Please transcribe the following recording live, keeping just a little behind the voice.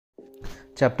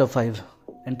Chapter 5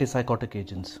 Antipsychotic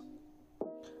Agents.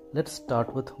 Let's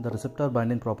start with the receptor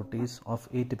binding properties of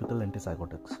atypical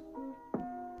antipsychotics.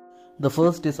 The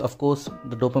first is, of course,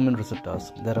 the dopamine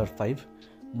receptors. There are 5: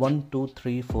 1, 2,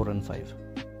 3, 4 and 5.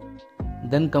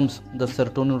 Then comes the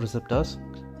serotonin receptors.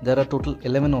 There are total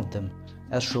 11 of them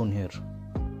as shown here.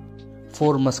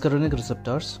 4 muscarinic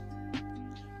receptors,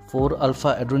 4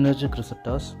 alpha adrenergic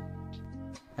receptors,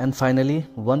 and finally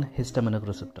 1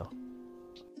 histaminic receptor.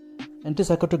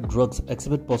 Antipsychotic drugs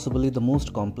exhibit possibly the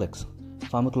most complex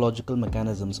pharmacological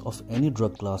mechanisms of any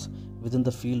drug class within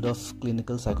the field of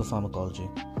clinical psychopharmacology.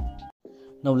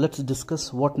 Now let's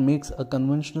discuss what makes a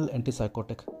conventional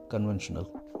antipsychotic conventional.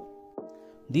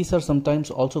 These are sometimes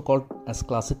also called as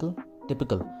classical,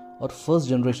 typical, or first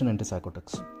generation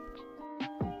antipsychotics.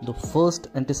 The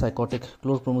first antipsychotic,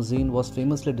 chlorpromazine, was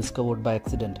famously discovered by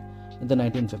accident in the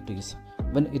 1950s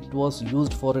when it was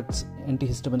used for its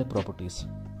antihistaminic properties.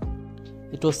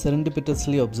 It was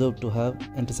serendipitously observed to have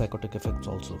antipsychotic effects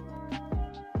also.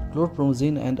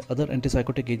 Chlorpromazine and other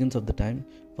antipsychotic agents of the time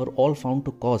were all found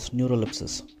to cause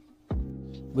NEUROLEPSIS,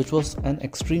 which was an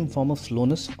extreme form of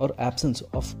slowness or absence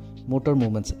of motor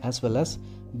movements as well as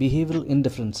behavioral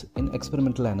indifference in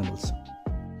experimental animals.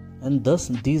 And thus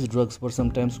these drugs were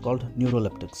sometimes called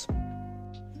neuroleptics.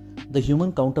 The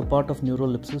human counterpart of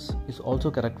neurolepsis is also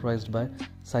characterized by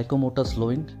psychomotor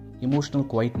slowing, emotional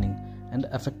quietening, and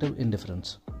affective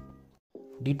indifference.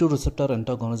 D2 receptor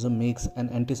antagonism makes an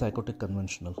antipsychotic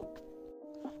conventional.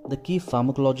 The key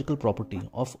pharmacological property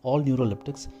of all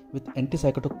neuroleptics with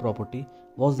antipsychotic property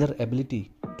was their ability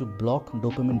to block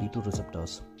dopamine D2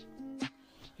 receptors.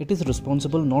 It is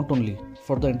responsible not only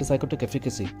for the antipsychotic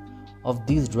efficacy of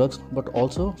these drugs but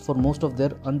also for most of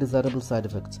their undesirable side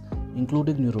effects,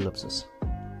 including neurolepsis.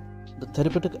 The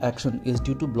therapeutic action is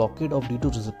due to blockade of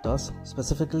D2 receptors,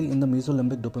 specifically in the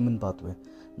mesolimbic dopamine pathway,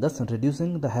 thus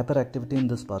reducing the hyperactivity in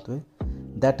this pathway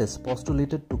that is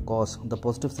postulated to cause the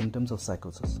positive symptoms of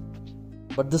psychosis.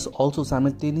 But this also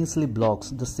simultaneously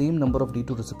blocks the same number of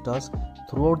D2 receptors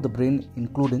throughout the brain,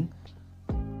 including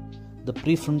the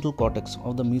prefrontal cortex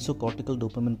of the mesocortical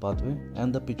dopamine pathway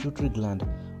and the pituitary gland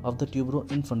of the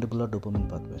tuberoinfundibular dopamine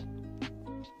pathway.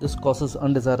 This causes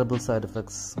undesirable side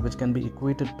effects which can be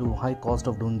equated to high cost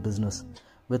of doing business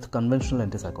with conventional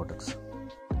antipsychotics.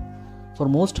 For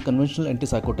most conventional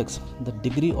antipsychotics, the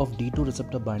degree of D2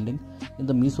 receptor binding in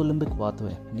the mesolimbic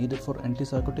pathway needed for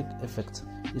antipsychotic effects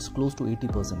is close to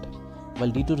 80%,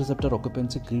 while D2 receptor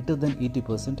occupancy greater than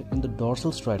 80% in the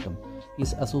dorsal stratum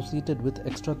is associated with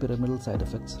extrapyramidal side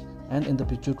effects, and in the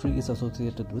pituitary is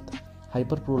associated with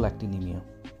hyperprolactinemia.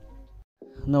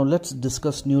 Now let's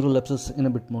discuss neurolepsis in a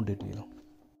bit more detail.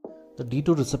 The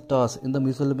D2 receptors in the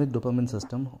mesolimbic dopamine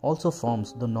system also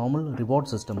forms the normal reward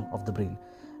system of the brain,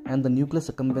 and the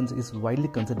nucleus accumbens is widely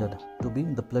considered to be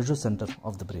the pleasure center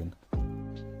of the brain.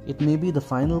 It may be the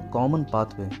final common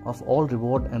pathway of all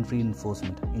reward and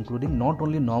reinforcement, including not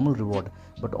only normal reward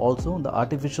but also the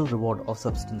artificial reward of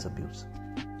substance abuse.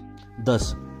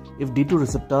 Thus, if D2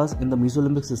 receptors in the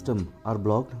mesolimbic system are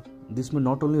blocked, this may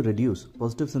not only reduce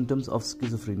positive symptoms of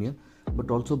schizophrenia but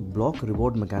also block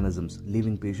reward mechanisms,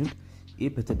 leaving patient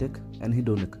apathetic and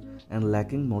hedonic and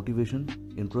lacking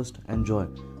motivation, interest and joy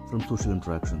from social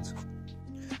interactions.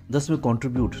 Thus may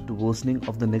contribute to worsening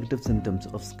of the negative symptoms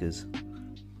of schiz.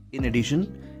 In addition,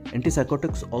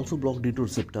 antipsychotics also block D2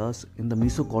 receptors in the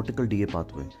mesocortical DA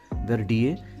pathway, where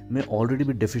DA may already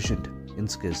be deficient in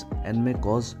schiz and may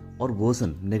cause or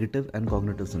worsen negative and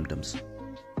cognitive symptoms.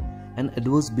 An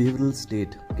adverse behavioral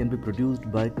state can be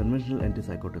produced by conventional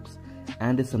antipsychotics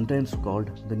and is sometimes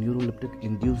called the neuroleptic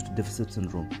induced deficit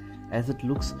syndrome, as it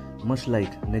looks much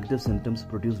like negative symptoms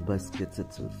produced by schiz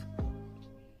itself.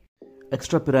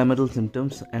 Extrapyramidal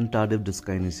symptoms and tardive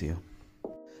dyskinesia.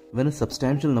 When a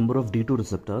substantial number of D2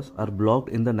 receptors are blocked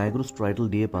in the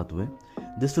nigrostriatal DA pathway,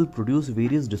 this will produce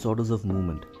various disorders of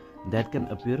movement that can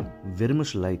appear very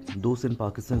much like those in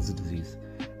Parkinson's disease,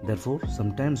 therefore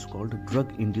sometimes called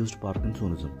drug-induced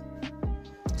Parkinsonism.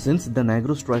 Since the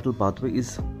nigrostriatal pathway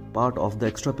is part of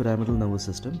the extrapyramidal nervous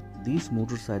system, these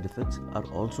motor side effects are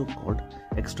also called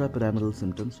extrapyramidal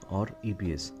symptoms or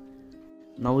EPS.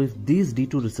 Now, if these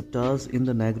D2 receptors in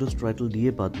the nigrostriatal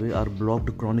DA pathway are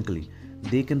blocked chronically,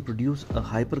 they can produce a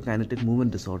hyperkinetic movement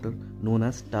disorder known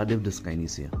as tardive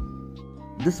dyskinesia.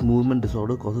 This movement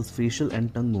disorder causes facial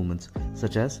and tongue movements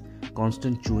such as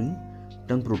constant chewing,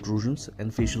 tongue protrusions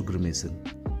and facial grimacing,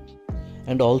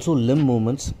 and also limb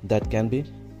movements that can be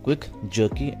quick,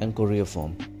 jerky and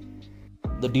choreiform.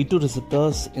 The D2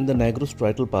 receptors in the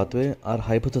nigrostriatal pathway are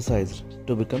hypothesized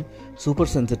to become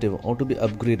supersensitive or to be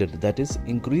upgraded, that is,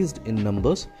 increased in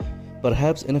numbers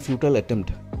perhaps in a futile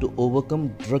attempt to overcome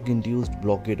drug-induced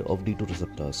blockade of D2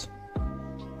 receptors.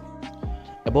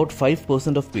 About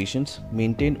 5% of patients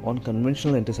maintained on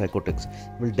conventional antipsychotics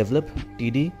will develop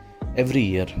TD every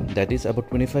year, that is about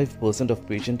 25% of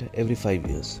patients every 5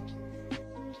 years.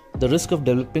 The risk of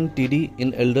developing TD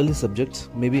in elderly subjects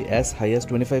may be as high as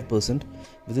 25%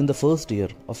 within the first year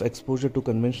of exposure to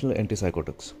conventional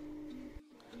antipsychotics.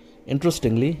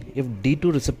 Interestingly, if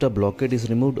D2 receptor blockade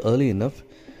is removed early enough,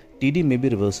 TD may be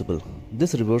reversible.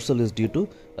 This reversal is due to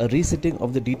a resetting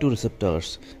of the D2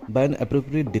 receptors by an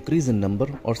appropriate decrease in number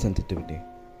or sensitivity.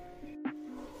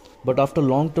 But after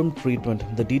long-term treatment,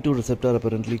 the D2 receptor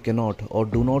apparently cannot or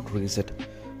do not reset.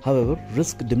 However,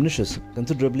 risk diminishes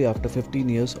considerably after 15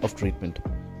 years of treatment.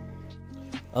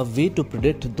 A way to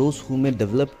predict those who may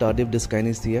develop tardive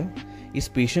dyskinesia is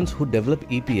patients who develop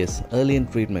EPS early in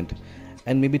treatment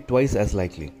and may be twice as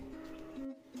likely.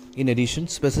 In addition,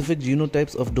 specific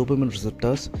genotypes of dopamine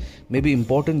receptors may be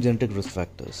important genetic risk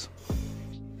factors.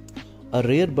 A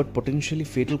rare but potentially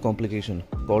fatal complication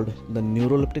called the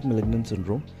neuroleptic malignant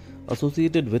syndrome,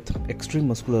 associated with extreme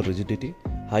muscular rigidity,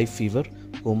 high fever,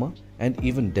 coma, and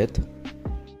even death,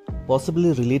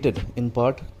 possibly related in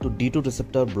part to D2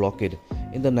 receptor blockade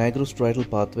in the nigrostriatal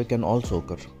pathway, can also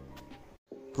occur.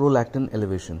 Prolactin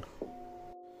elevation.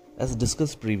 As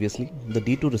discussed previously, the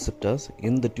D2 receptors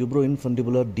in the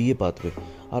tuberoinfundibular DA pathway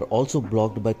are also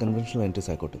blocked by conventional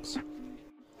antipsychotics.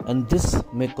 And this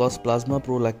may cause plasma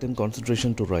prolactin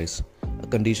concentration to rise, a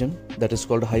condition that is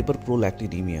called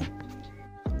hyperprolactinemia.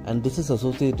 And this is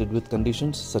associated with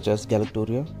conditions such as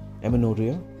galactorrhea,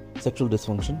 amenorrhea, sexual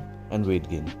dysfunction, and weight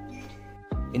gain.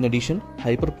 In addition,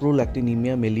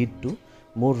 hyperprolactinemia may lead to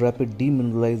more rapid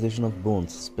demineralization of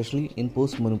bones, especially in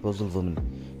postmenopausal women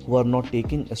who are not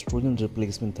taking estrogen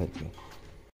replacement therapy.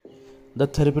 The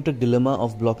therapeutic dilemma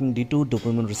of blocking D2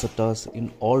 dopamine receptors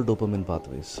in all dopamine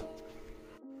pathways.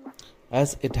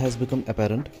 As it has become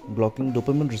apparent, blocking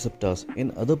dopamine receptors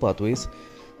in other pathways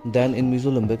than in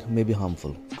mesolimbic may be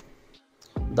harmful.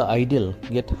 The ideal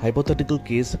yet hypothetical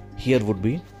case here would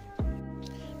be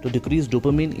to decrease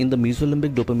dopamine in the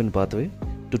mesolimbic dopamine pathway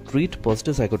to treat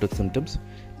positive psychotic symptoms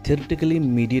theoretically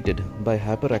mediated by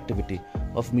hyperactivity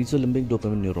of mesolimbic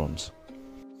dopamine neurons,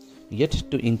 yet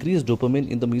to increase dopamine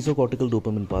in the mesocortical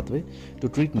dopamine pathway to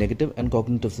treat negative and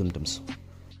cognitive symptoms,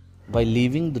 while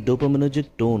leaving the dopaminergic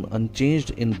tone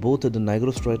unchanged in both the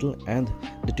nigrostriatal and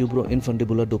the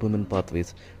tuberoinfundibular dopamine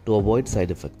pathways to avoid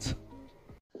side effects.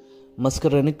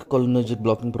 Muscarinic cholinergic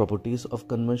blocking properties of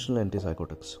conventional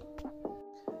antipsychotics.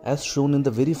 As shown in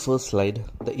the very first slide,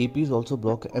 the APs also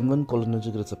block M1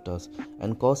 cholinergic receptors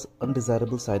and cause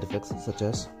undesirable side effects such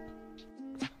as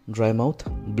dry mouth,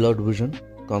 blurred vision,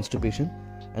 constipation,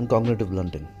 and cognitive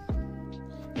blunting.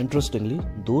 Interestingly,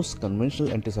 those conventional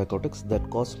antipsychotics that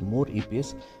cause more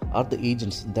EPS are the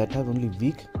agents that have only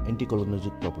weak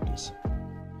anticholinergic properties,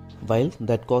 while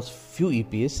that cause few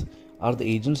EPS are the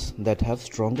agents that have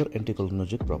stronger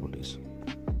anticholinergic properties.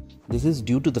 This is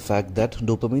due to the fact that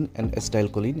dopamine and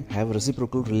acetylcholine have a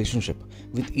reciprocal relationship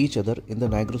with each other in the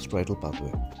nigrostriatal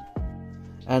pathway.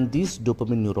 And these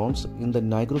dopamine neurons in the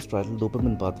nigrostriatal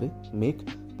dopamine pathway make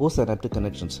postsynaptic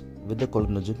connections with the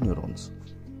cholinergic neurons.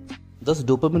 Thus,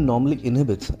 dopamine normally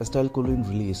inhibits acetylcholine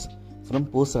release from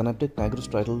postsynaptic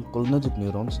nigrostriatal cholinergic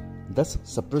neurons, thus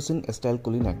suppressing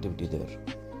acetylcholine activity there.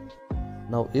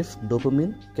 Now, if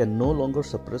dopamine can no longer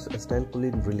suppress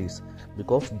acetylcholine release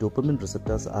because dopamine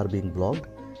receptors are being blocked,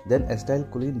 then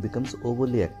acetylcholine becomes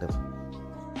overly active.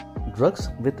 Drugs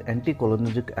with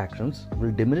anticholinergic actions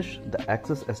will diminish the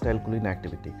excess acetylcholine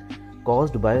activity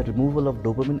caused by removal of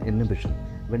dopamine inhibition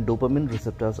when dopamine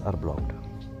receptors are blocked.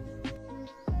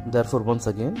 Therefore, once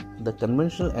again, the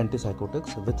conventional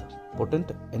antipsychotics with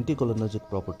potent anticholinergic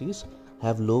properties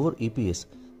have lower EPS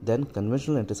than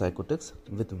conventional antipsychotics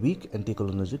with weak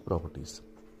anticholinergic properties.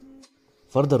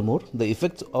 Furthermore, the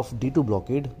effects of D2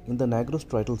 blockade in the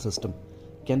nigrostriatal system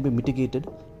can be mitigated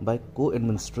by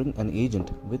co-administering an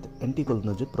agent with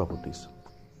anticholinergic properties.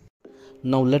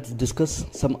 Now let's discuss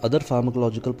some other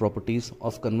pharmacological properties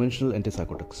of conventional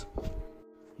antipsychotics.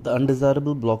 The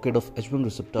undesirable blockade of H1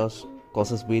 receptors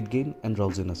causes weight gain and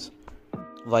drowsiness,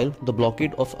 while the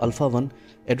blockade of alpha-1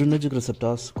 adrenergic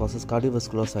receptors causes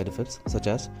cardiovascular side effects such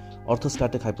as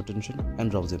orthostatic hypotension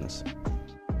and drowsiness.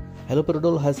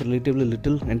 Haloperidol has relatively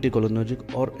little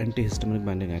anticholinergic or antihistaminic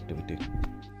binding activity,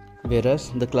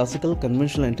 whereas the classical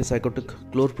conventional antipsychotic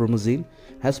chlorpromazine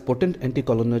has potent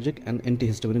anticholinergic and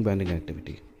antihistaminic binding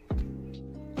activity.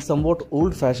 A somewhat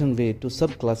old-fashioned way to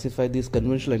subclassify these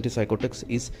conventional antipsychotics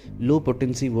is low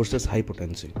potency versus high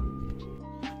potency.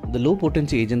 The low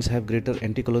potency agents have greater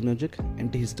anticholinergic,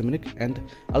 antihistaminic and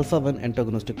alpha-1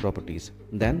 antagonistic properties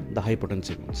than the high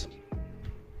potency ones.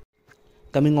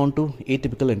 Coming on to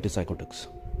atypical antipsychotics.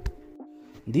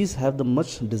 These have the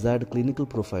much desired clinical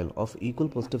profile of equal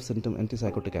positive symptom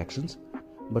antipsychotic actions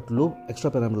but low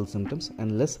extrapyramidal symptoms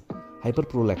and less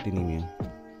hyperprolactinemia.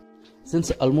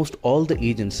 Since almost all the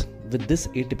agents with this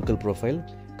atypical profile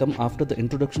come after the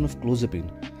introduction of clozapine,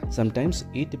 sometimes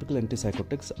atypical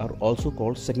antipsychotics are also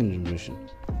called second generation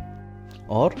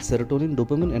or serotonin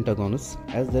dopamine antagonists,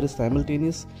 as there is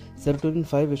simultaneous serotonin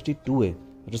 5-HT2A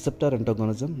receptor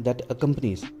antagonism that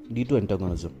accompanies D2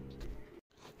 antagonism.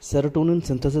 Serotonin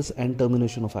synthesis and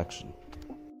termination of action.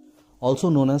 Also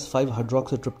known as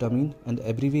 5-hydroxytryptamine and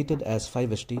abbreviated as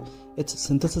 5-HT, its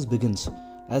synthesis begins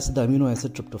as the amino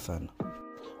acid tryptophan,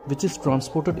 which is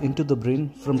transported into the brain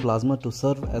from plasma to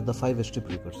serve as the 5-HT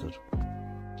precursor.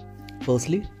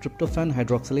 Firstly, tryptophan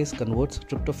hydroxylase converts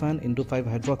tryptophan into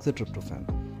 5-hydroxytryptophan,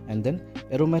 and then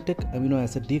aromatic amino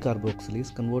acid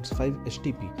decarboxylase converts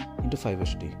 5-HTP into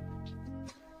 5-HT,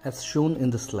 as shown in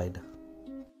this slide.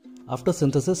 After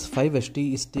synthesis,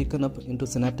 5-HT is taken up into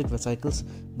synaptic vesicles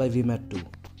by VMAT2.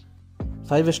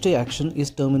 5-HT action is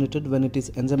terminated when it is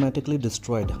enzymatically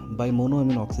destroyed by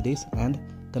monoamine oxidase and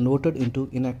converted into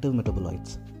inactive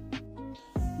metabolites.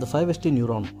 The 5-HT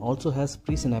neuron also has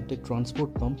presynaptic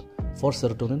transport pump for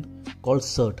serotonin called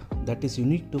SERT that is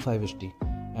unique to 5-HT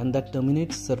and that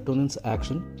terminates serotonin's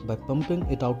action by pumping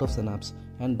it out of synapse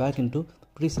and back into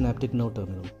presynaptic nerve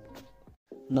terminal.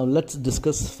 Now let's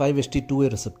discuss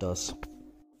 5-HT2A receptors.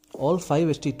 All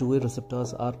 5-HT2A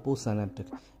receptors are postsynaptic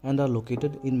and are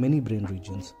located in many brain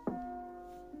regions.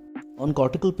 On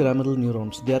cortical pyramidal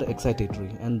neurons, they are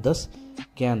excitatory and thus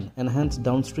can enhance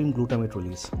downstream glutamate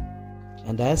release.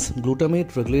 And as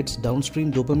glutamate regulates downstream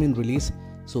dopamine release,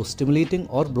 so stimulating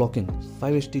or blocking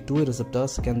 5-HT2A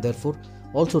receptors can therefore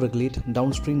also regulate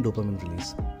downstream dopamine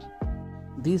release.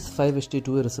 These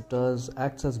 5-HT2A receptors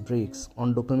act as brakes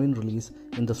on dopamine release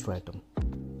in the striatum.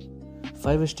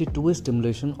 5-HT2A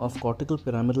stimulation of cortical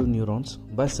pyramidal neurons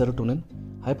by serotonin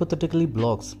hypothetically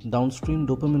blocks downstream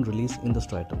dopamine release in the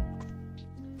striatum.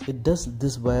 It does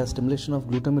this via stimulation of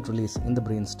glutamate release in the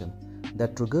brainstem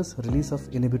that triggers release of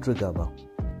inhibitory GABA,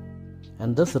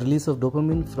 and thus release of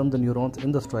dopamine from the neurons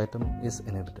in the striatum is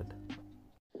inhibited.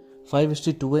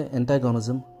 5-HT2A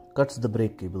antagonism cuts the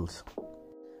brake cables.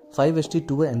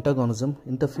 5-HT2A antagonism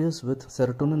interferes with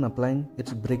serotonin applying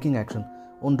its braking action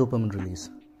on dopamine release,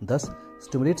 thus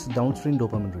stimulates downstream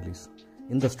dopamine release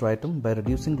in the striatum by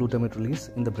reducing glutamate release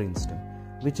in the brainstem,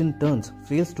 which in turn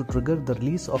fails to trigger the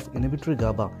release of inhibitory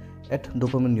GABA at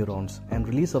dopamine neurons, and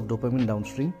release of dopamine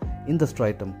downstream in the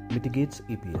striatum mitigates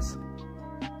EPS.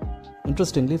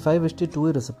 Interestingly,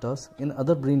 5-HT2A receptors in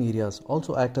other brain areas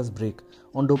also act as brake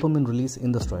on dopamine release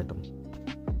in the striatum.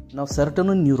 Now,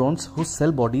 serotonin neurons whose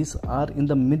cell bodies are in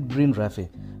the midbrain raphe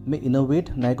may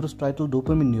innervate nigrostriatal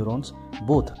dopamine neurons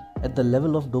both at the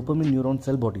level of dopamine neuron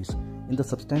cell bodies in the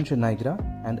substantia nigra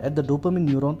and at the dopamine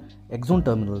neuron axon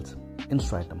terminals in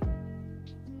striatum.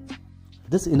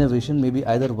 This innervation may be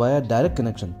either via direct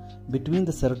connection between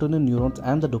the serotonin neurons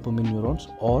and the dopamine neurons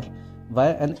or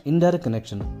via an indirect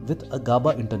connection with a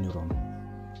GABA interneuron.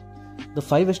 The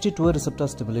 5-HT2A receptor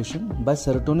stimulation by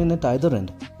serotonin at either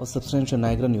end of substantia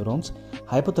nigra neurons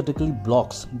hypothetically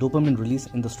blocks dopamine release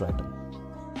in the striatum.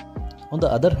 On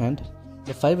the other hand,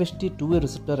 the 5-HT2A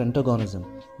receptor antagonism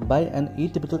by an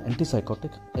atypical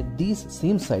antipsychotic at these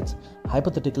same sites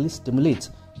hypothetically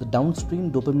stimulates the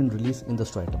downstream dopamine release in the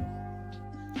striatum.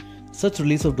 Such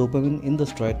release of dopamine in the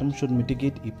striatum should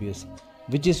mitigate EPS,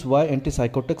 which is why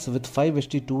antipsychotics with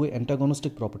 5-HT2A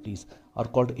antagonistic properties are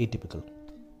called atypical.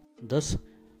 Thus,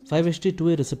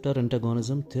 5-HT2A receptor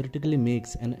antagonism theoretically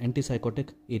makes an antipsychotic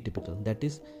atypical, that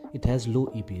is, it has low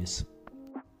EPS.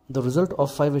 The result of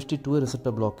 5-HT2A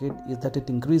receptor blockade is that it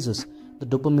increases the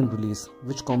dopamine release,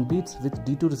 which competes with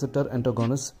D2 receptor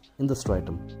antagonists in the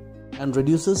striatum, and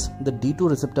reduces the D2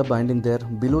 receptor binding there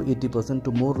below 80%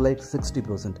 to more like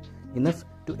 60%, enough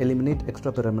to eliminate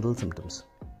extrapyramidal symptoms.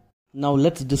 Now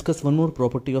let's discuss one more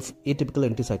property of atypical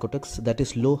antipsychotics, that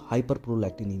is low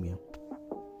hyperprolactinemia.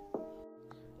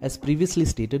 As previously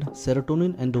stated,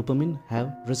 serotonin and dopamine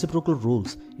have reciprocal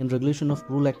roles in regulation of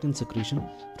prolactin secretion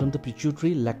from the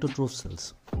pituitary lactotroph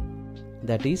cells.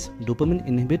 That is, dopamine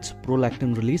inhibits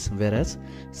prolactin release, whereas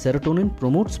serotonin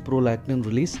promotes prolactin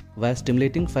release via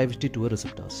stimulating 5-HT2A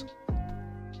receptors.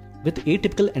 With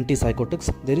atypical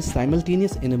antipsychotics, there is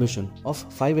simultaneous inhibition of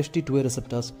 5-HT2A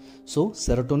receptors, so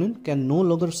serotonin can no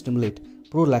longer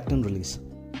stimulate prolactin release.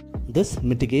 This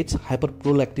mitigates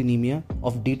hyperprolactinemia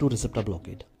of D2 receptor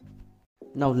blockade.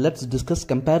 Now let's discuss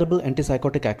comparable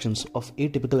antipsychotic actions of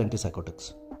atypical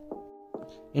antipsychotics.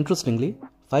 Interestingly,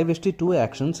 5-HT2A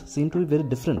actions seem to be very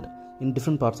different in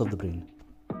different parts of the brain.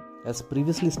 As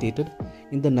previously stated,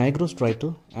 in the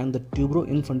nigrostriatal and the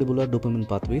tuberoinfundibular dopamine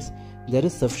pathways, there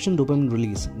is sufficient dopamine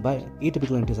release by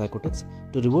atypical antipsychotics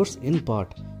to reverse in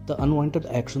part the unwanted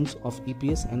actions of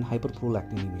EPS and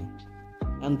hyperprolactinemia.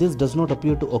 And this does not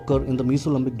appear to occur in the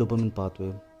mesolimbic dopamine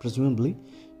pathway, presumably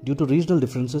due to regional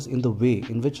differences in the way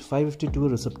in which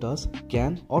 5-HT2A receptors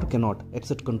can or cannot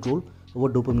exert control over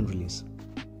dopamine release.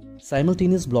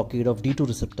 Simultaneous blockade of D2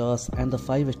 receptors and the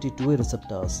 5-HT2A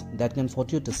receptors that can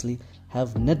fortuitously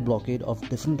have net blockade of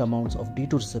different amounts of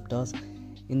D2 receptors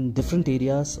in different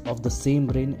areas of the same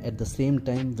brain at the same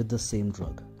time with the same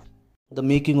drug. The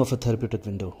making of a therapeutic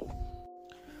window.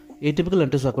 Atypical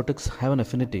antipsychotics have an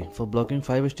affinity for blocking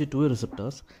 5-HT2A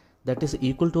receptors that is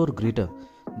equal to or greater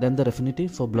than their affinity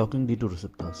for blocking D2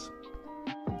 receptors.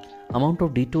 Amount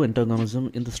of D2 antagonism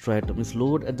in the striatum is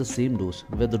lowered at the same dose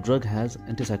where the drug has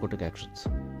antipsychotic actions.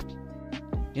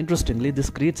 Interestingly, this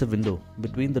creates a window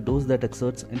between the dose that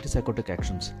exerts antipsychotic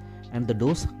actions and the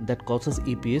dose that causes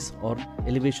EPS or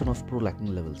elevation of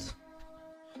prolactin levels.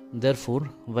 Therefore,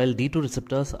 while D2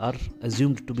 receptors are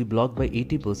assumed to be blocked by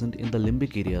 80% in the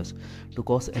limbic areas to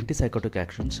cause antipsychotic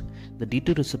actions, the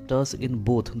D2 receptors in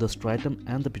both the striatum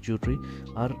and the pituitary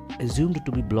are assumed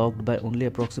to be blocked by only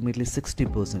approximately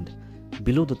 60%,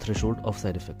 below the threshold of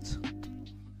side effects.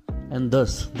 And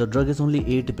thus, the drug is only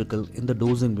atypical in the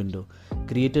dosing window,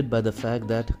 created by the fact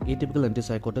that atypical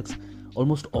antipsychotics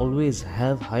almost always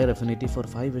have higher affinity for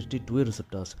 5-HT2A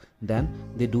receptors than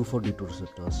they do for D2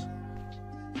 receptors.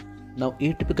 Now,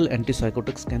 atypical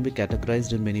antipsychotics can be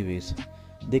categorized in many ways.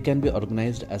 They can be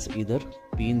organized as either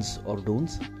penes or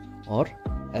dones, or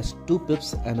as two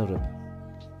pips and a rib.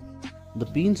 The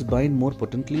penes bind more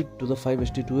potently to the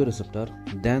 5-HT2A receptor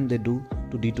than they do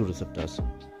to D2 receptors.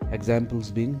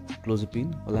 Examples being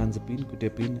clozapine, olanzapine,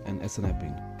 quetiapine, and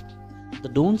escitalopine. The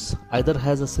dones either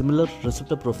has a similar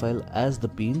receptor profile as the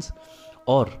penes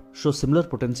or show similar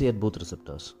potency at both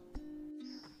receptors.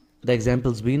 The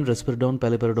examples being risperidone,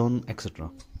 paliperidone, etc.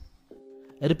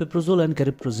 Aripiprazole and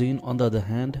cariprazine, on the other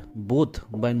hand, both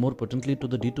bind more potently to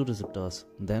the D2 receptors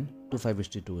than to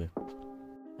 5-HT2A.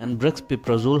 And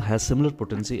brexpiprazole has similar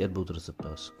potency at both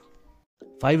receptors.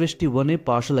 5-HT1A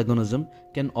partial agonism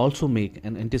can also make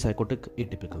an antipsychotic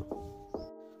atypical.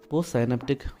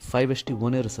 Postsynaptic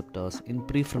 5-HT1A receptors in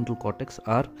prefrontal cortex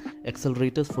are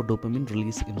accelerators for dopamine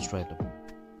release in striatum.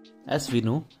 As we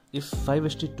know, if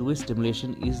 5-HT2A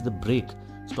stimulation is the brake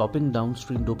stopping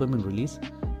downstream dopamine release,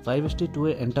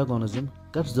 5-HT2A antagonism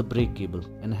cuts the brake cable,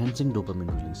 enhancing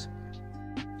dopamine release.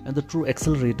 And the true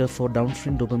accelerator for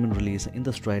downstream dopamine release in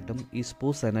the striatum is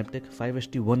postsynaptic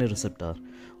 5-HT1A receptor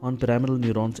on pyramidal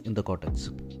neurons in the cortex.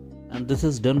 And this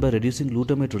is done by reducing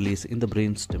glutamate release in the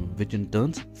brainstem, which in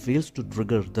turn fails to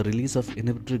trigger the release of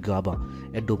inhibitory GABA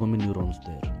at dopamine neurons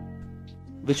there,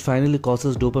 which finally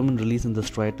causes dopamine release in the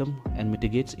striatum and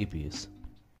mitigates EPS.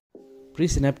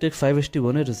 Presynaptic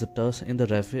 5-HT1A receptors in the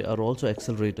raphe are also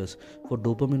accelerators for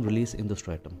dopamine release in the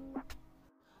striatum.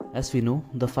 As we know,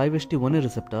 the 5-HT1A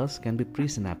receptors can be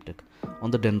presynaptic on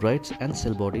the dendrites and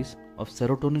cell bodies of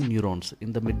serotonin neurons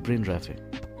in the midbrain raphe.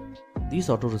 These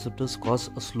autoreceptors cause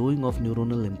a slowing of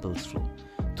neuronal impulse flow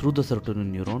through the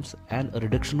serotonin neurons and a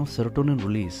reduction of serotonin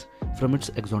release from its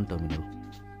axon terminal.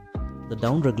 The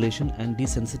downregulation and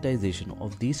desensitization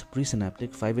of these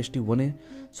presynaptic 5-HT1A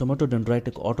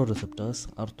somatodendritic autoreceptors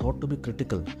are thought to be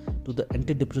critical to the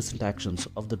antidepressant actions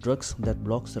of the drugs that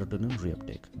block serotonin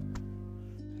reuptake.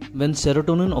 When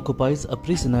serotonin occupies a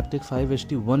presynaptic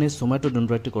 5-HT1A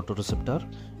somatodendritic autoreceptor,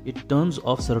 it turns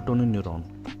off serotonin neuron.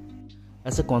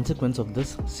 As a consequence of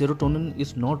this, serotonin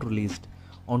is not released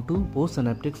onto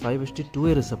postsynaptic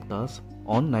 5-HT2A receptors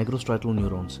on nigrostriatal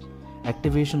neurons,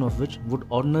 activation of which would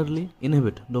ordinarily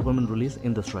inhibit dopamine release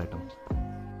in the striatum.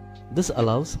 This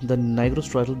allows the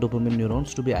nigrostriatal dopamine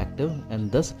neurons to be active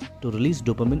and thus to release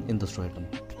dopamine in the striatum.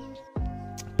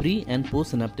 Pre- and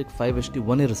postsynaptic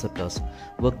 5-HT1A receptors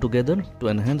work together to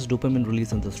enhance dopamine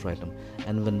release in the striatum,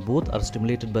 and when both are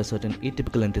stimulated by certain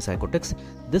atypical antipsychotics,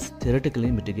 this theoretically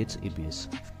mitigates EPS.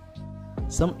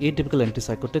 Some atypical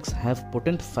antipsychotics have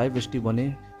potent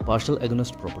 5-HT1A partial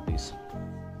agonist properties.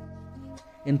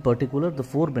 In particular, the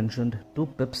forementioned two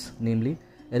PIPs, namely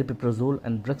aripiprazole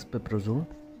and brexpiprazole,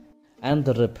 and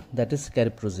the RIP, that is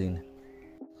cariprazine.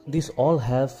 These all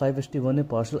have 5-HT1A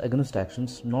partial agonist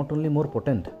actions not only more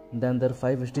potent than their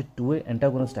 5-HT2A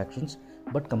antagonist actions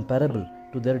but comparable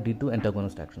to their D2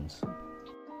 antagonist actions.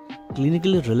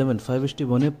 Clinically relevant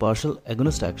 5-HT1A partial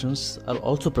agonist actions are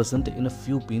also present in a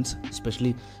few penes,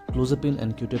 especially clozapine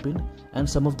and quetiapine, and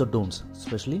some of the dones,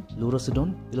 especially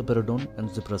lurasidone, iloperidone, and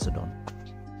ziprasidone.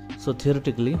 So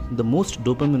theoretically, the most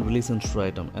dopamine release in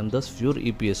striatum and thus fewer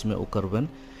EPS may occur when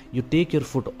you take your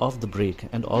foot off the brake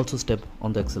and also step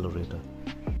on the accelerator.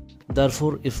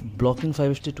 Therefore, if blocking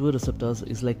 5-HT2A receptors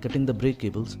is like cutting the brake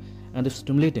cables, and if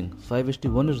stimulating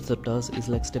 5-HT1A receptors is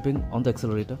like stepping on the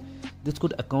accelerator, this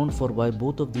could account for why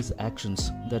both of these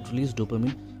actions that release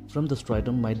dopamine from the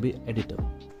striatum might be additive,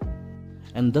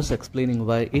 and thus explaining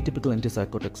why atypical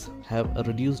antipsychotics have a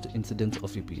reduced incidence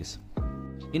of EPS.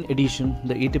 In addition,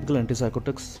 the atypical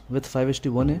antipsychotics with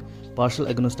 5-HT1A partial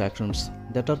agonist actions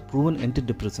that are proven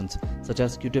antidepressants such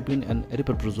as quetiapine and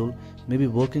aripiprazole may be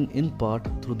working in part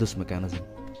through this mechanism.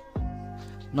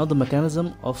 Now, the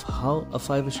mechanism of how a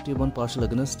 5-HT1 partial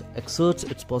agonist exerts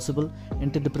its possible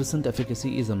antidepressant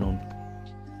efficacy is unknown,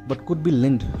 but could be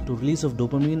linked to release of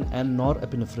dopamine and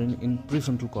norepinephrine in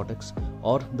prefrontal cortex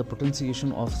or the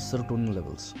potentiation of serotonin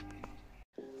levels.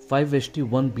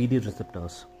 5-HT1BD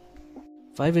receptors.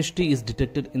 5-HT is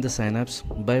detected in the synapse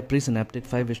by presynaptic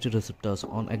 5-HT receptors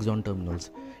on axon terminals.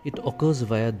 It occurs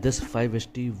via this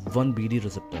 5-HT1BD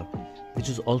receptor, which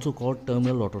is also called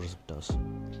terminal autoreceptors.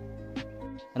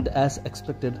 And as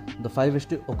expected, the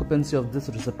 5-HT occupancy of this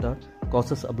receptor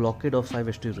causes a blockade of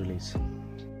 5-HT release.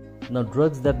 Now,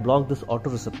 drugs that block this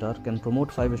autoreceptor can promote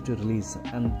 5-HT release,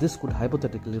 and this could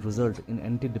hypothetically result in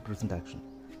antidepressant action.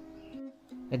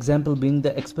 Example being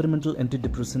the experimental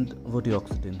antidepressant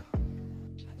vortioxetine.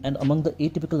 And among the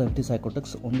atypical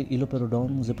antipsychotics, only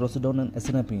iloperidone, ziprasidone, and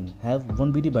asenapine have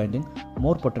 1BD binding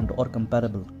more potent or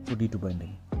comparable to D2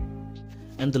 binding.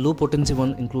 And the low potency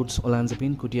one includes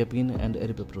olanzapine, quetiapine, and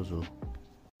aripiprazole.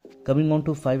 Coming on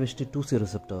to 5-HT2C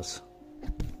receptors.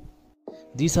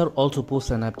 These are also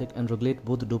postsynaptic and regulate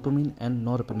both dopamine and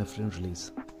norepinephrine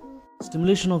release.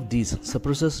 Stimulation of these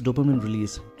suppresses dopamine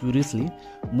release, curiously,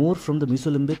 more from the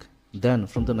mesolimbic than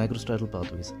from the nigrostriatal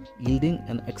pathways, yielding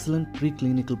an excellent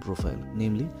preclinical profile,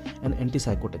 namely an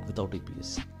antipsychotic without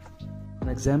EPS. An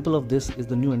example of this is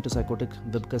the new antipsychotic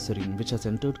vebcaserine, which has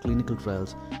entered clinical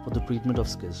trials for the treatment of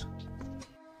SCIS.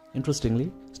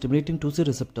 Interestingly, stimulating 2C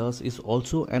receptors is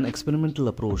also an experimental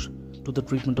approach to the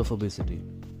treatment of obesity.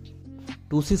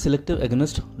 2C selective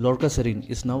agonist lorcaserine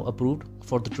is now approved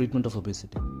for the treatment of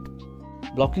obesity.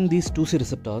 Blocking these 2C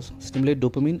receptors stimulate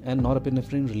dopamine and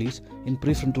norepinephrine release in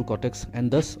prefrontal cortex and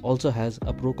thus also has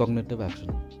a procognitive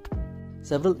action.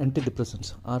 Several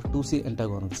antidepressants are 2C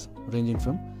antagonists, ranging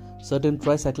from certain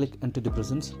tricyclic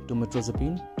antidepressants to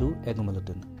metrazapine to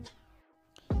agomelatine.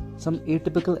 Some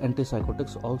atypical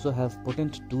antipsychotics also have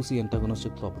potent 2C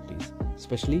antagonistic properties,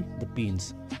 especially the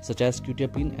penes, such as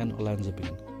quetiapine and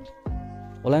olanzapine.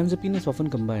 Olanzapine is often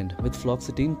combined with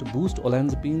fluoxetine to boost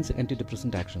olanzapine's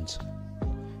antidepressant actions.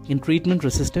 In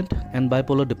treatment-resistant and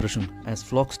bipolar depression, as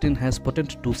fluoxetine has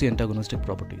potent 2C antagonistic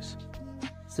properties.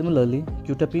 Similarly,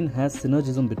 quetiapine has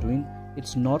synergism between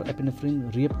its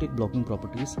norepinephrine reuptake blocking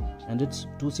properties and its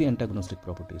 2C antagonistic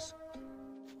properties.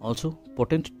 Also,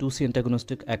 potent 2C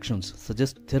antagonistic actions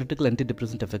suggest theoretical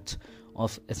antidepressant effects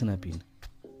of asenapine.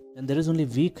 And there is only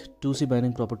weak 2C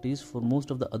binding properties for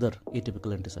most of the other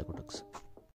atypical antipsychotics.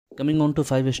 Coming on to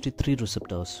 5-HT3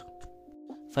 receptors.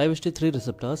 5-HT3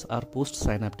 receptors are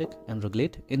postsynaptic and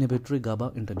regulate inhibitory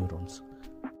GABA interneurons,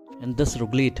 and thus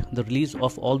regulate the release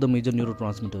of all the major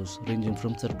neurotransmitters ranging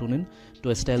from serotonin to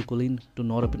acetylcholine to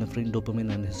norepinephrine,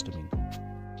 dopamine, and histamine.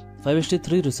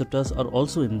 5-HT3 receptors are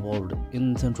also involved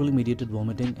in centrally mediated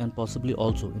vomiting and possibly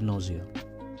also in nausea.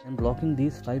 And blocking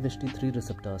these 5-HT3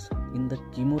 receptors in the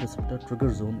chemoreceptor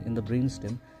trigger zone in the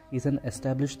brainstem is an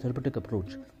established therapeutic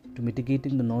approach to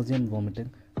mitigating the nausea and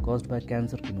vomiting caused by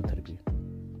cancer chemotherapy.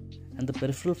 And the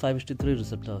peripheral 5-HT3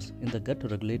 receptors in the gut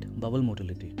regulate bowel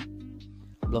motility.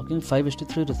 Blocking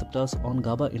 5-HT3 receptors on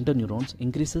GABA interneurons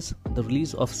increases the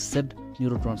release of said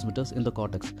neurotransmitters in the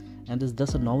cortex and is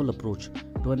thus a novel approach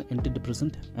to an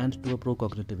antidepressant and to a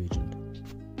procognitive agent.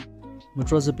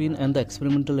 Metrazapine and the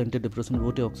experimental antidepressant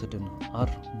vortioxetine are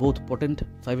both potent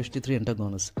 5-HT3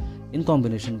 antagonists in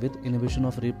combination with inhibition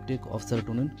of reuptake of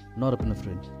serotonin,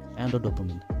 norepinephrine, and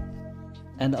dopamine.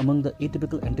 And among the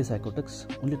atypical antipsychotics,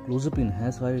 only clozapine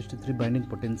has 5-HT3 binding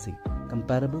potency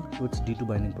comparable to its D2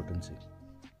 binding potency.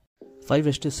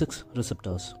 5-HT6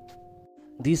 receptors.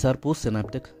 These are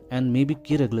postsynaptic and may be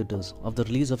key regulators of the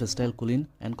release of acetylcholine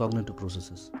and cognitive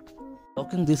processes.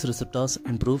 Blocking these receptors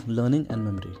improve learning and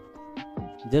memory.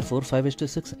 Therefore,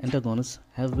 5-HT6 antagonists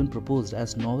have been proposed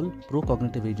as novel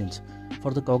pro-cognitive agents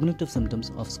for the cognitive symptoms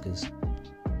of SCIS.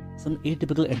 Some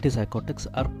atypical antipsychotics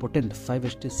are potent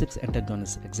 5-HT6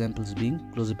 antagonists, examples being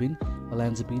clozapine,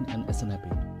 olanzapine, and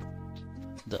escitalopram.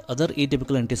 The other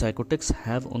atypical antipsychotics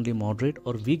have only moderate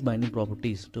or weak binding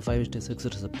properties to 5-HT6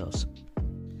 receptors.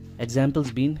 Examples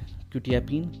being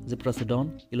quetiapine,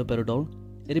 ziprasidone, iloperidol,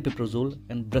 aripiprazole,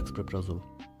 and brexpiprazole.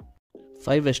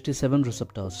 5-HT7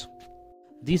 receptors.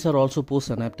 These are also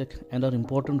postsynaptic and are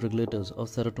important regulators of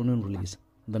serotonin release.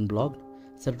 When blocked,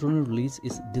 serotonin release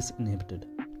is disinhibited.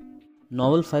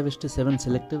 Novel 5-HT7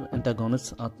 selective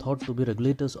antagonists are thought to be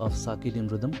regulators of circadian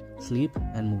rhythm, sleep,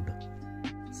 and mood.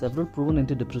 Several proven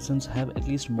antidepressants have at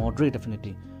least moderate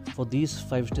affinity for these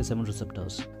 5-HT7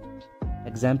 receptors.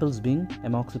 Examples being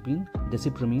amoxapine,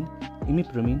 desipramine,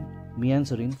 imipramine,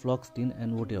 mianserine, fluoxetine,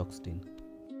 and vortioxetine.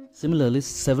 Similarly,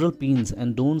 several penes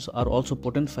and dones are also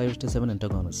potent 5-HT7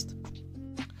 antagonists.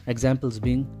 Examples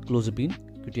being clozapine,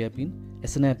 quetiapine,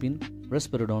 escitalopram,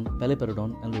 risperidone,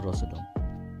 paliperidone, and lurasidone.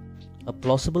 A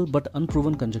plausible but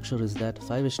unproven conjecture is that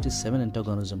 5-HT7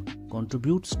 antagonism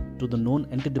contributes to the known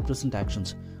antidepressant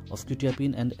actions of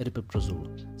quetiapine and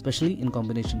aripiprazole, especially in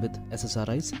combination with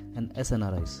SSRIs and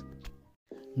SNRIs.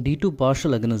 D2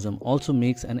 partial agonism also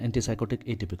makes an antipsychotic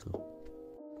atypical.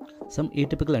 Some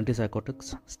atypical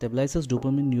antipsychotics stabilizes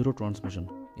dopamine neurotransmission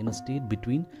in a state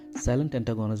between silent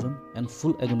antagonism and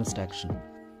full agonist action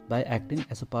by acting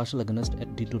as a partial agonist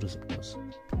at D2 receptors.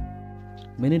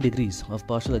 Many degrees of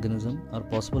partial agonism are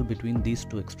possible between these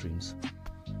two extremes.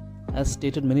 As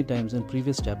stated many times in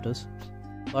previous chapters,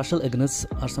 partial agonists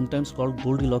are sometimes called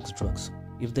Goldilocks drugs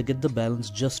if they get the balance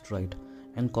just right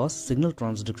and cause signal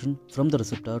transduction from the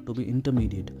receptor to be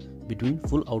intermediate between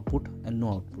full output and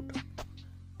no output.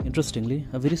 Interestingly,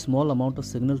 a very small amount of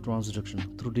signal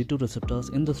transduction through D2 receptors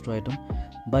in the striatum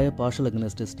by a partial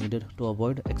agonist is needed to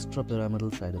avoid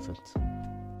extrapyramidal side effects.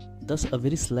 Thus, a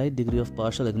very slight degree of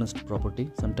partial agonist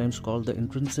property, sometimes called the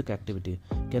intrinsic activity,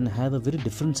 can have a very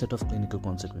different set of clinical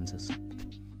consequences.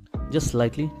 Just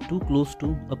slightly too close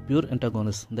to a pure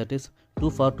antagonist, that is,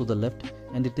 too far to the left,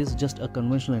 and it is just a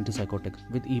conventional antipsychotic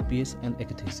with EPS and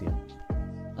akathisia,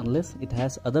 unless it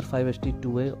has other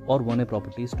 5-HT2A or 1A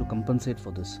properties to compensate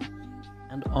for this.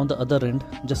 And on the other end,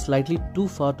 just slightly too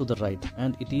far to the right,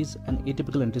 and it is an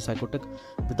atypical antipsychotic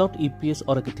without EPS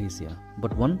or akathisia,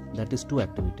 but one that is too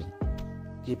activating,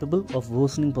 capable of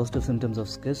worsening positive symptoms of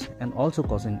schiz and also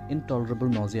causing intolerable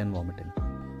nausea and vomiting.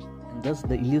 And thus,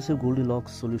 the elusive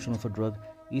Goldilocks solution of a drug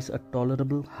is a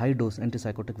tolerable high-dose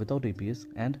antipsychotic without EPS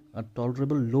and a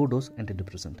tolerable low-dose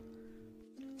antidepressant.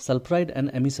 Sulpride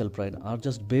and amisulpride are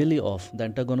just barely off the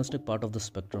antagonistic part of the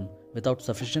spectrum without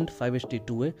sufficient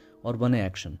 5-HT2A or 1A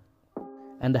action,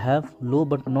 and have low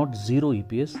but not zero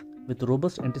EPS with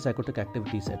robust antipsychotic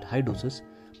activities at high doses,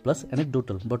 plus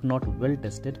anecdotal but not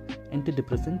well-tested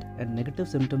antidepressant and negative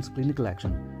symptoms clinical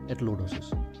action at low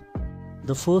doses.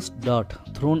 The first dart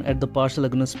thrown at the partial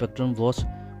agonist spectrum was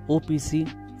OPC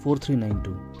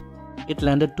 4392. It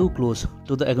landed too close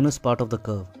to the agonist part of the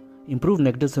curve, improved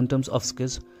negative symptoms of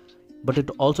schiz, but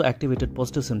it also activated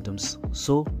positive symptoms,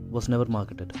 so was never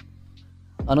marketed.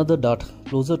 Another dart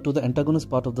closer to the antagonist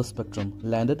part of the spectrum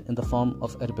landed in the form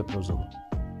of aripiprazole.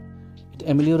 It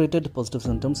ameliorated positive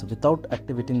symptoms without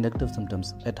activating negative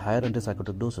symptoms at higher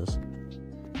antipsychotic doses,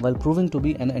 while proving to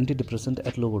be an antidepressant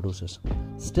at lower doses.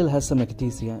 Still has some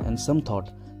akathisia, and some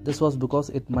thought this was because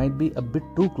it might be a bit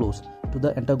too close to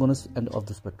the antagonist end of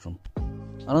the spectrum.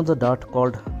 Another dart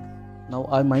called, now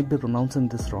I might be pronouncing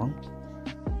this wrong,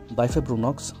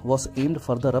 bifepronox, was aimed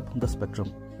further up the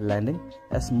spectrum, landing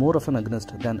as more of an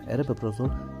agonist than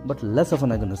aripiprazole but less of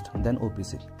an agonist than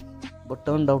OPC, but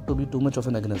turned out to be too much of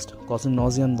an agonist, causing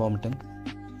nausea and vomiting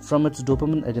from its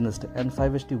dopamine agonist and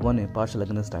 5-HT1A partial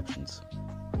agonist actions.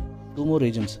 Two more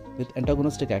agents with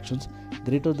antagonistic actions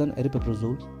greater than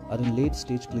aripiprazole are in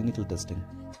late-stage clinical testing,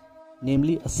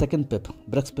 namely a second PIP,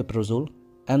 brexpiprazole,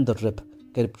 and the RIP,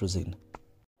 cariprazine.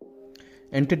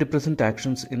 Antidepressant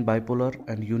actions in bipolar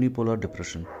and unipolar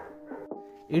depression.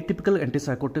 Atypical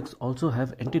antipsychotics also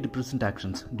have antidepressant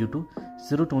actions due to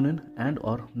serotonin and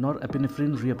or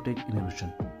norepinephrine reuptake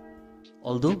inhibition.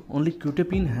 Although only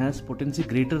quetiapine has potency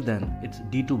greater than its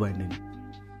D2 binding,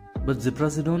 but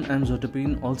ziprasidone and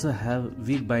zolpidem also have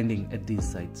weak binding at these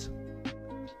sites.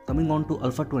 Coming on to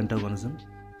alpha-2 antagonism,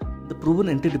 the proven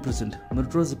antidepressant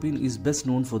mirtazapine is best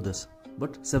known for this,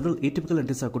 but several atypical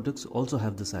antipsychotics also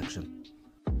have this action.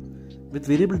 With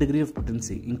variable degree of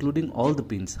potency, including all the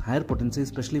penes, higher potency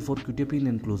especially for quetiapine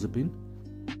and clozapine,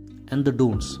 and the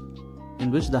don'ts,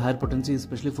 in which the higher potency is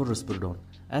especially for risperidone,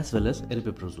 as well as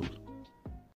aripiprazole.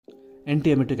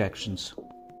 Antiemetic actions.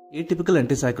 Atypical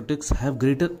antipsychotics have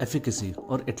greater efficacy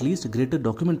or at least greater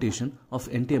documentation of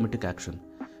antiemetic action.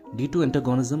 D2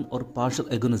 antagonism or partial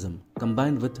agonism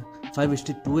combined with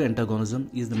 5-HT2A antagonism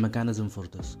is the mechanism for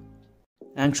this.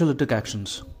 Anxiolytic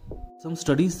actions. Some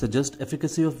studies suggest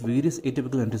efficacy of various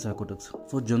atypical antipsychotics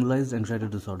for generalized anxiety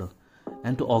disorder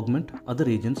and to augment other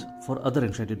agents for other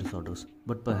anxiety disorders,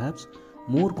 but perhaps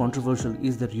more controversial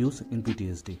is their use in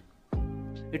PTSD.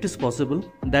 It is possible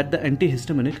that the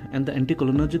antihistaminic and the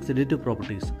anticholinergic sedative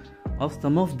properties of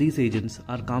some of these agents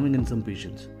are calming in some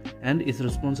patients and is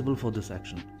responsible for this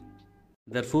action.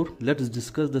 Therefore, let us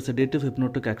discuss the sedative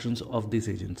hypnotic actions of these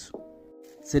agents.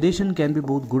 Sedation can be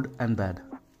both good and bad.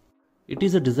 It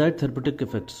is a desired therapeutic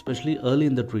effect, especially early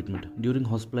in the treatment during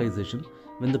hospitalization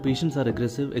when the patients are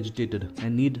aggressive, agitated,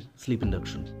 and need sleep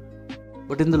induction.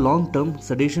 But in the long term,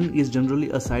 sedation is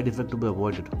generally a side effect to be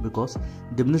avoided because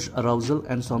diminished arousal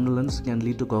and somnolence can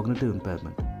lead to cognitive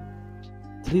impairment.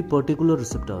 3 particular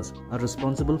receptors are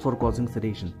responsible for causing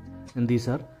sedation, and these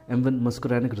are M1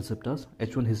 muscarinic receptors,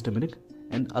 H1 histaminic,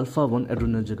 and alpha-1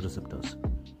 adrenergic receptors.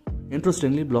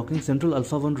 Interestingly, blocking central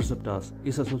alpha-1 receptors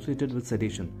is associated with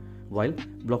sedation, while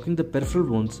blocking the peripheral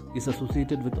ones is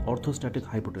associated with orthostatic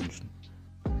hypotension.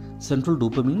 Central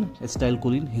dopamine,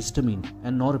 acetylcholine, histamine,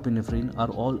 and norepinephrine are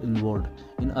all involved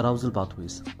in arousal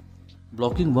pathways.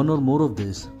 Blocking one or more of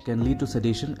these can lead to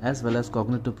sedation as well as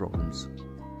cognitive problems.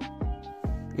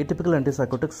 Atypical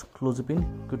antipsychotics, clozapine,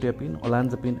 quetiapine,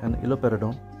 olanzapine, and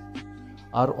iloperidone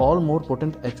are all more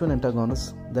potent H1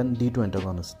 antagonists than D2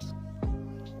 antagonists.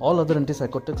 All other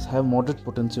antipsychotics have moderate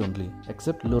potency only,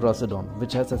 except lurasidone,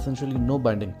 which has essentially no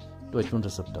binding to H1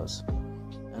 receptors.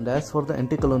 And as for the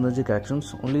anticholinergic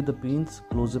actions, only the pines,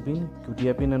 clozapine,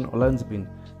 quetiapine, and olanzapine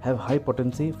have high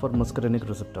potency for muscarinic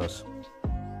receptors.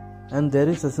 And there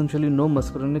is essentially no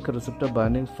muscarinic receptor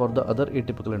binding for the other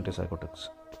atypical antipsychotics.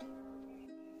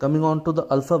 Coming on to the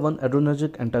alpha-1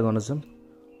 adrenergic antagonism,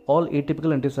 all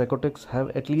atypical antipsychotics have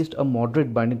at least a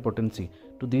moderate binding potency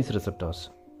to these receptors.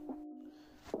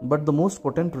 But the most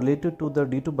potent related to the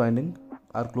D2 binding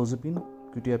are clozapine,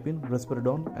 quetiapine,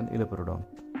 risperidone, and iloperidone.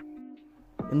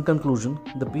 In conclusion,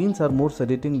 the pines are more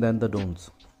sedating than the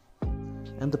dones.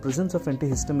 And the presence of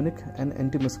antihistaminic and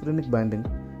antimuscarinic binding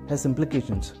has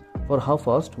implications for how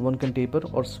fast one can taper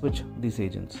or switch these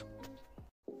agents.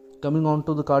 Coming on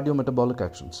to the cardiometabolic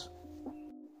actions.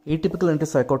 Atypical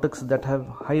antipsychotics that have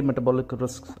high metabolic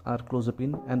risks are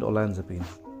clozapine and olanzapine,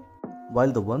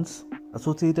 while the ones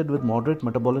associated with moderate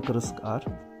metabolic risk are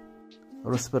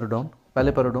risperidone,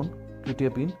 paliperidone,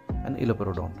 quetiapine, and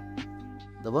iloperidone.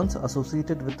 The ones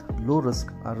associated with low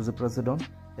risk are ziprasidone,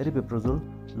 aripiprazole,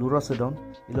 lurasidone,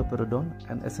 iloperidone,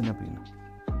 and asinapine,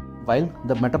 while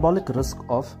the metabolic risk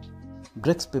of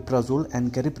brexpiprazole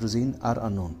and cariprazine are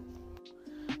unknown.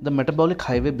 The metabolic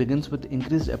highway begins with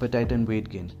increased appetite and weight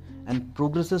gain and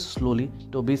progresses slowly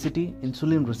to obesity,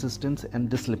 insulin resistance,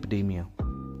 and dyslipidemia,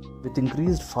 with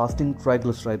increased fasting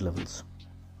triglyceride levels.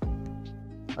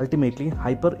 Ultimately,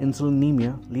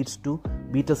 hyperinsulinemia leads to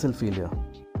beta cell failure,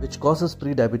 which causes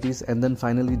prediabetes and then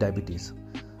finally diabetes.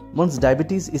 Once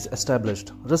diabetes is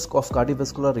established, risk of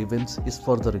cardiovascular events is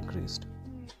further increased.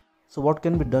 So what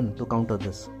can be done to counter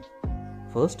this?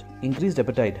 First, increased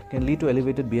appetite can lead to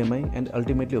elevated BMI and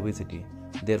ultimately obesity.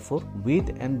 Therefore, weight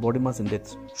and body mass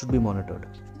index should be monitored.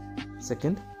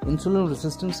 Second, insulin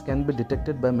resistance can be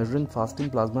detected by measuring fasting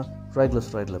plasma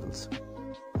triglyceride levels.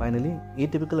 Finally,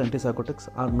 atypical antipsychotics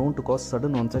are known to cause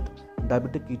sudden onset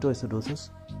diabetic ketoacidosis,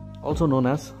 also known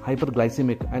as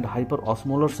hyperglycemic and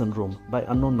hyperosmolar syndrome by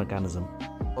unknown mechanism,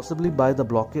 possibly by the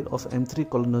blockade of M3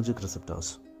 cholinergic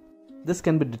receptors. This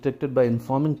can be detected by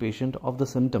informing patient of the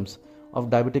symptoms of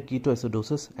diabetic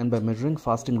ketoacidosis and by measuring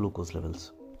fasting glucose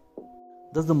levels.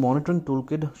 Thus, the monitoring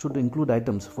toolkit should include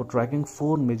items for tracking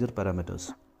 4 major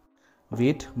parameters: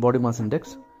 weight, body mass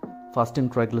index, fasting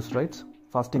triglycerides,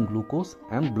 fasting glucose,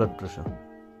 and blood pressure.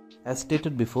 As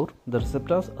stated before, the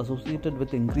receptors associated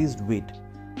with increased weight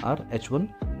are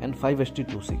H1 and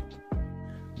 5-HT2C.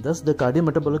 Thus, the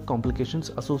cardiometabolic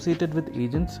complications associated with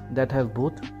agents that have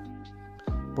both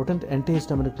potent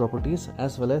antihistaminic properties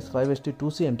as well as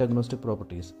 5-HT2C antagonistic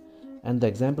properties, and the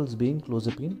examples being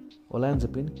clozapine,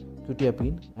 olanzapine,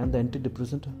 quetiapine, and the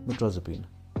antidepressant mirtazapine.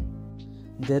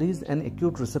 There is an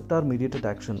acute receptor-mediated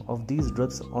action of these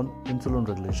drugs on insulin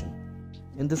regulation.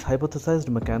 In this hypothesized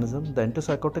mechanism, the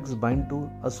antipsychotics bind to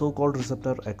a so-called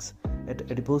receptor X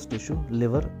at adipose tissue,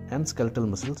 liver, and skeletal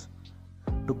muscles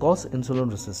to cause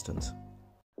insulin resistance.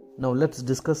 Now let's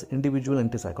discuss individual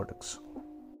antipsychotics.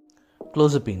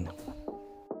 Clozapine.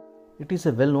 It is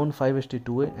a well-known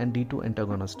 5-HT2A and D2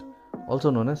 antagonist,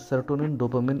 also known as serotonin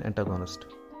dopamine antagonist,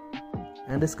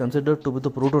 and is considered to be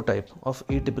the prototype of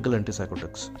atypical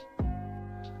antipsychotics.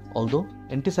 Although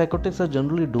antipsychotics are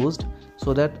generally dosed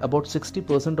so that about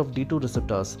 60% of D2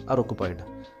 receptors are occupied,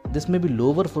 this may be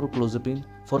lower for clozapine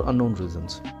for unknown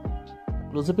reasons.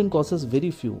 Clozapine causes very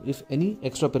few, if any,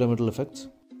 extrapyramidal effects,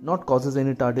 not causes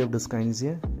any tardive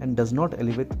dyskinesia, and does not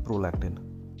elevate prolactin,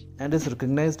 and is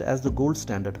recognized as the gold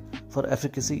standard for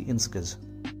efficacy in SCIS.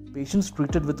 Patients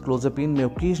treated with clozapine may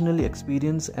occasionally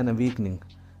experience an awakening,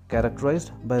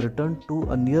 characterized by return to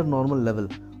a near normal level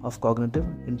of cognitive,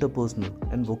 interpersonal,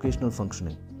 and vocational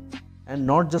functioning, and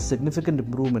not just significant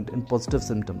improvement in positive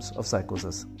symptoms of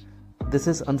psychosis. This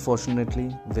is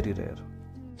unfortunately very rare.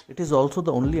 It is also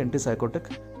the only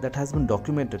antipsychotic that has been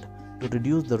documented to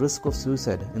reduce the risk of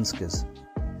suicide in SCIS.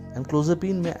 And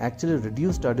clozapine may actually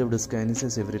reduce tardive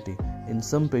dyskinesia severity in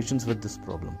some patients with this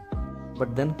problem.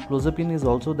 But then, clozapine is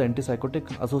also the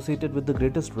antipsychotic associated with the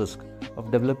greatest risk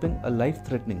of developing a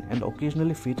life-threatening and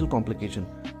occasionally fatal complication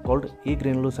called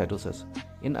agranulocytosis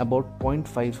in about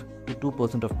 0.5 to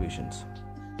 2% of patients.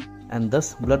 And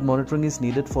thus, blood monitoring is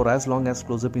needed for as long as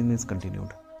clozapine is continued.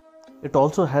 It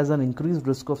also has an increased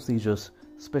risk of seizures,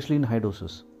 especially in high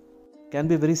doses. Can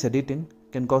be very sedating,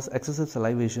 can cause excessive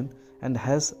salivation, and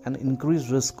has an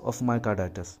increased risk of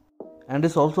myocarditis, and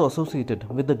is also associated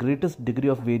with the greatest degree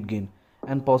of weight gain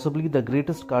and possibly the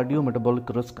greatest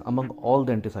cardiometabolic risk among all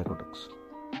the antipsychotics.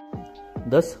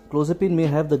 Thus, clozapine may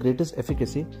have the greatest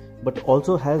efficacy but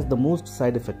also has the most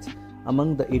side effects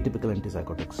among the atypical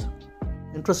antipsychotics.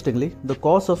 Interestingly, the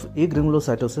cause of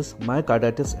agranulocytosis,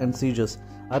 myocarditis, and seizures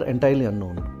are entirely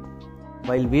unknown.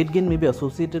 While weight gain may be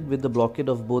associated with the blockade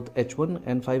of both H1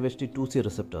 and 5-HT2C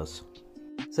receptors,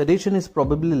 sedation is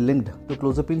probably linked to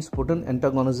clozapine's potent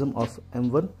antagonism of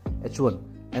M1, H1,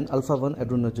 and alpha-1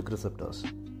 adrenergic receptors.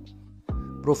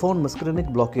 Profound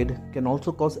muscarinic blockade can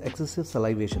also cause excessive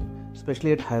salivation,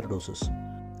 especially at higher doses,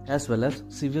 as well as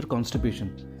severe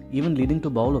constipation, even leading to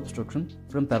bowel obstruction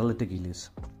from paralytic ileus.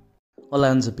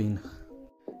 Olanzapine.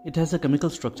 It has a chemical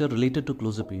structure related to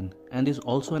clozapine and is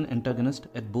also an antagonist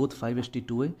at both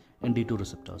 5-HT2A and D2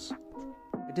 receptors.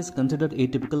 It is considered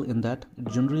atypical in that it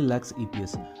generally lacks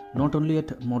EPS, not only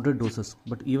at moderate doses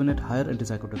but even at higher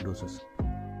antipsychotic doses.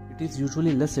 It is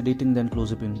usually less sedating than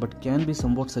clozapine but can be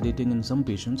somewhat sedating in some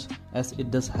patients, as it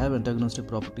does have antagonistic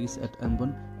properties at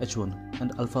M1, H1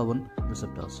 and alpha-1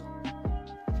 receptors.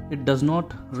 It does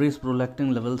not raise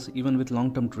prolactin levels even with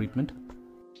long-term treatment,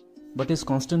 but is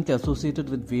constantly associated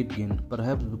with weight gain,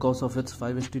 perhaps because of its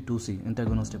 5-HT2C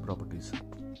antagonistic properties.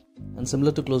 And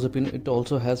similar to clozapine, it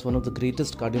also has one of the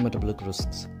greatest cardiometabolic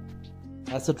risks,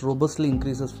 as it robustly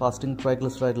increases fasting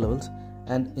triglyceride levels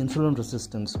and insulin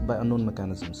resistance by unknown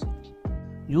mechanisms.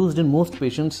 Used in most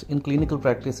patients in clinical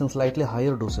practice in slightly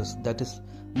higher doses, that is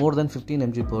more than 15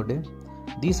 mg per day,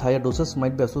 these higher doses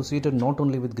might be associated not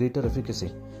only with greater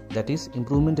efficacy, that is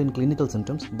improvement in clinical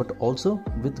symptoms, but also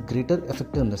with greater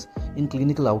effectiveness in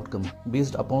clinical outcome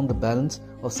based upon the balance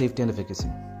of safety and efficacy.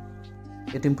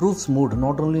 It improves mood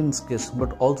not only in SCIS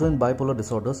but also in bipolar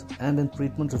disorders and in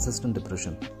treatment-resistant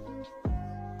depression,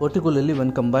 particularly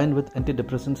when combined with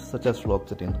antidepressants such as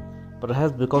fluoxetine,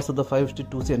 perhaps because of the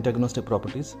 5-HT2C antagonistic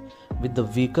properties with the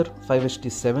weaker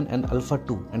 5-HT7 and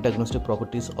alpha-2 antagonistic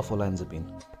properties of olanzapine.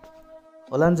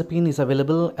 Olanzapine is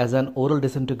available as an oral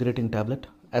disintegrating tablet,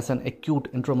 as an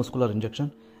acute intramuscular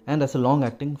injection, and as a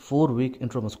long-acting 4-week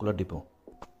intramuscular depot.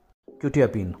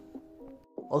 Quetiapine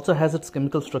also has its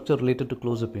chemical structure related to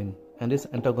clozapine and is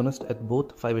antagonist at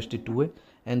both 5-HT2A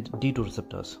and D2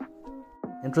 receptors.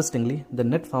 Interestingly, the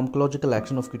net pharmacological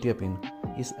action of quetiapine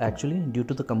is actually due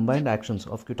to the combined actions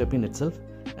of quetiapine itself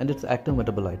and its active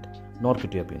metabolite,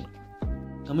 norquetiapine.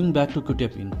 Coming back to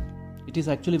quetiapine, it is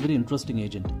actually a very interesting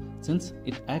agent since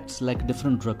it acts like a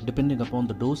different drug depending upon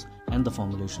the dose and the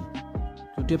formulation.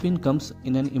 Quetiapine comes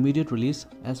in an immediate release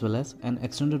as well as an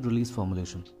extended release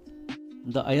formulation.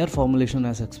 The IR formulation,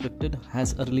 as expected,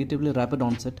 has a relatively rapid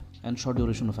onset and short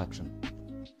duration of action.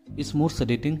 It's more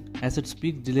sedating as its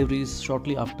peak delivery is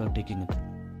shortly after taking it,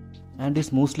 and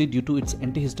is mostly due to its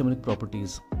antihistaminic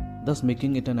properties, thus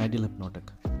making it an ideal hypnotic.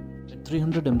 At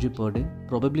 300 mg per day,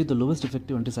 probably the lowest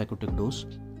effective antipsychotic dose,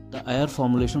 the IR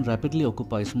formulation rapidly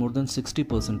occupies more than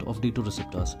 60% of D2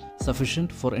 receptors,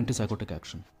 sufficient for antipsychotic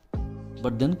action,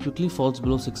 but then quickly falls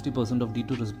below 60% of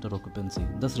D2 receptor occupancy,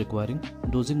 thus requiring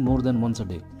dosing more than once a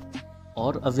day,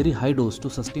 or a very high dose to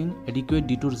sustain adequate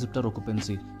D2 receptor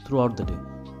occupancy throughout the day.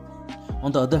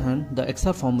 On the other hand, the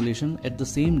XR formulation at the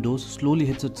same dose slowly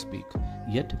hits its peak,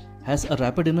 yet has a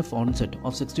rapid enough onset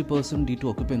of 60% D2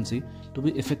 occupancy to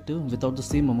be effective without the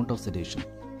same amount of sedation.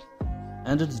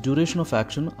 And its duration of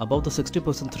action above the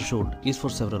 60% threshold is for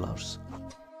several hours.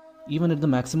 Even at the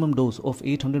maximum dose of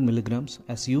 800 mg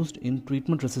as used in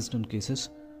treatment-resistant cases,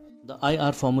 The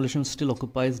IR formulation still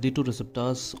occupies D2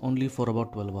 receptors only for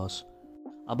about 12 hours,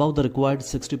 above the required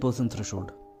 60%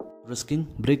 threshold, risking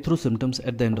breakthrough symptoms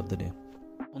at the end of the day.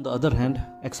 On the other hand,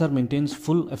 XR maintains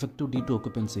full effective D2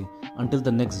 occupancy until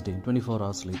the next day, 24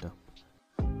 hours later.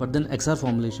 But then XR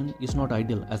formulation is not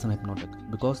ideal as an hypnotic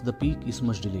because the peak is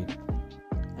much delayed,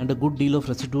 and a good deal of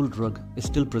residual drug is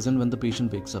still present when the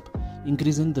patient wakes up,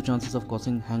 increasing the chances of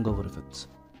causing hangover effects.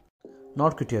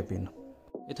 Norquetiapine.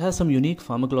 It has some unique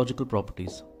pharmacological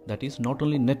properties, that is not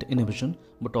only net inhibition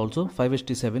but also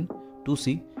 5-HT7,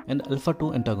 2C and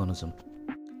alpha-2 antagonism,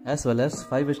 as well as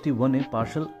 5-HT1A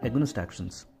partial agonist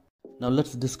actions. Now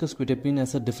let's discuss quetiapine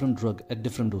as a different drug at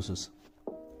different doses.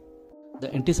 The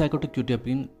antipsychotic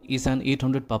quetiapine is an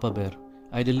 800 papa bear,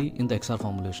 ideally in the XR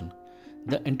formulation.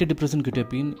 The antidepressant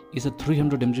quetiapine is a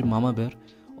 300 mg mama bear,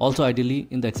 also ideally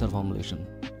in the XR formulation.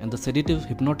 And the sedative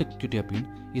hypnotic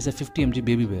quetiapine is a 50 mg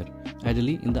baby bear,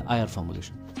 ideally in the IR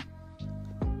formulation.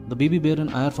 The baby bear in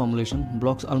IR formulation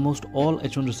blocks almost all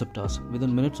H1 receptors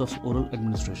within minutes of oral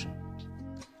administration,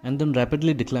 and then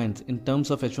rapidly declines in terms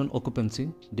of H1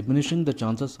 occupancy, diminishing the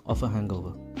chances of a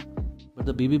hangover. But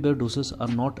the baby bear doses are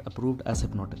not approved as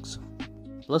hypnotics.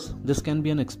 Plus, this can be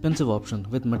an expensive option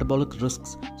with metabolic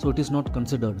risks, so it is not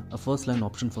considered a first-line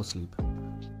option for sleep.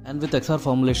 And with XR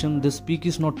formulation, this peak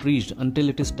is not reached until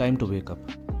it is time to wake up.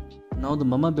 Now, the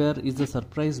mama bear is the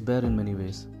surprise bear in many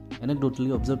ways,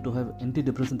 anecdotally observed to have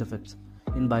antidepressant effects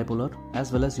in bipolar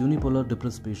as well as unipolar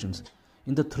depressed patients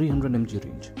in the 300 mg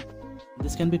range.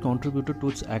 This can be contributed to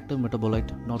its active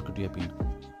metabolite norquetiapine,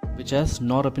 which has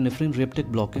norepinephrine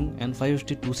reuptake blocking and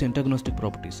 5-HT2C antagonistic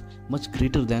properties much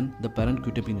greater than the parent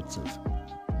quetiapine itself.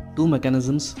 Two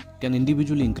mechanisms can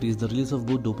individually increase the release of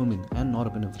both dopamine and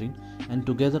norepinephrine and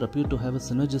together appear to have a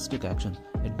synergistic action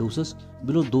at doses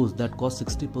below those that cause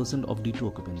 60% of D2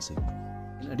 occupancy.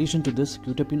 In addition to this,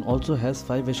 quetiapine also has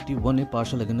 5-HT1A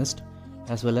partial agonist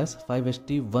as well as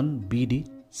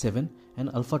 5-HT1BD7 and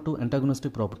alpha-2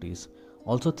 antagonistic properties,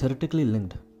 also theoretically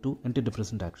linked to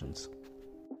antidepressant actions.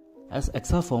 As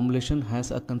XR formulation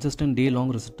has a consistent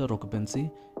day-long receptor occupancy,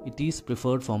 it is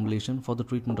preferred formulation for the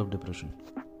treatment of depression.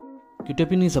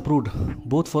 Quetiapine is approved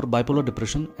both for bipolar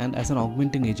depression and as an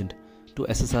augmenting agent to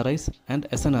SSRIs and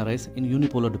SNRIs in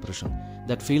unipolar depression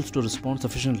that fails to respond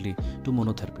sufficiently to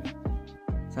monotherapy,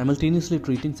 simultaneously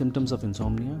treating symptoms of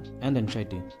insomnia and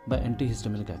anxiety by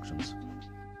antihistaminic actions.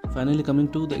 Finally, coming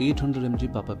to the 800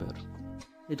 mg papa bear.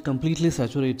 It completely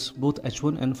saturates both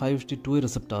H1 and 5-HT2A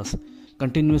receptors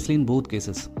continuously in both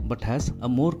cases, but has a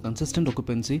more consistent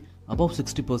occupancy above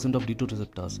 60% of D2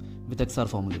 receptors with XR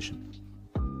formulation.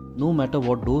 No matter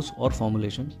what dose or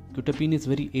formulation, quetiapine is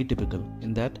very atypical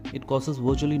in that it causes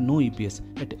virtually no EPS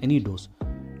at any dose,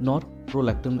 nor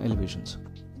prolactin elevations.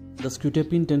 Thus,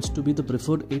 quetiapine tends to be the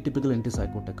preferred atypical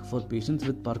antipsychotic for patients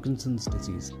with Parkinson's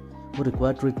disease who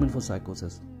require treatment for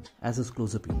psychosis, as is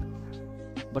clozapine,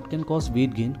 but can cause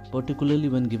weight gain, particularly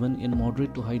when given in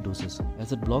moderate to high doses,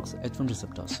 as it blocks H1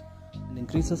 receptors and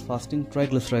increases fasting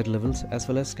triglyceride levels as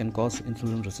well as can cause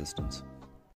insulin resistance.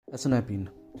 Asenapine.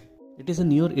 It is a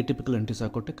near-atypical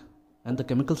antipsychotic and the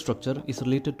chemical structure is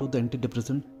related to the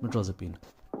antidepressant mirtazapine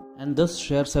and thus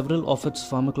share several of its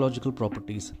pharmacological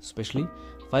properties, especially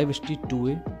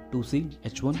 5-HT2A, 2C,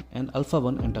 H1 and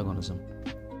alpha-1 antagonism,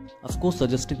 of course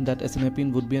suggesting that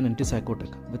asenapine would be an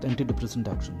antipsychotic with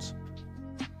antidepressant actions.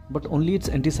 But only its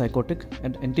antipsychotic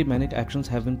and antimanic actions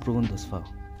have been proven thus far.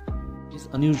 It is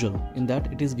unusual in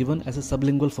that it is given as a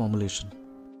sublingual formulation,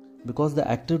 because the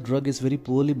active drug is very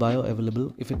poorly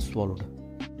bioavailable if it's swallowed,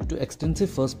 due to extensive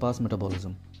first-pass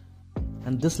metabolism,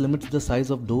 and this limits the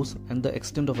size of dose and the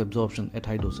extent of absorption at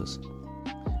high doses.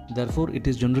 Therefore, it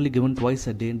is generally given twice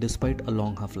a day despite a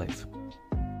long half-life.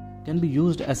 Can be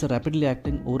used as a rapidly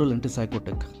acting oral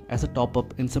antipsychotic as a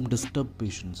top-up in some disturbed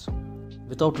patients,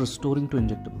 without restoring to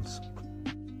injectables.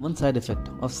 One side effect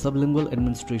of sublingual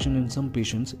administration in some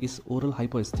patients is oral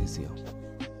hypoesthesia.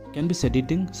 Can be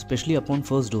sedating, especially upon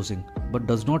first dosing, but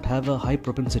does not have a high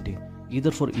propensity either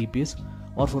for EPS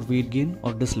or for weight gain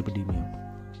or dyslipidemia.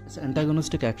 Its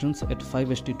antagonistic actions at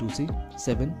 5-HT2C,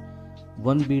 7,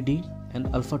 1BD and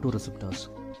alpha-2 receptors,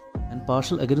 and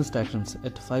partial agonist actions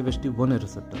at 5-HT1A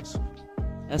receptors.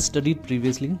 As studied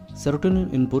previously,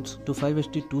 serotonin inputs to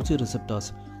 5-HT2C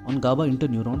receptors on GABA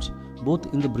interneurons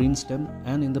both in the brainstem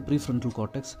and in the prefrontal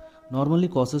cortex normally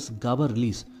causes GABA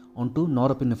release onto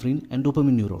norepinephrine and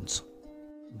dopamine neurons,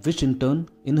 which in turn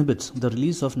inhibits the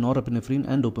release of norepinephrine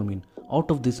and dopamine out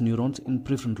of these neurons in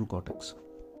prefrontal cortex.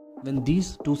 When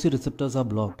these 2C receptors are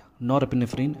blocked,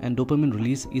 norepinephrine and dopamine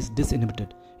release is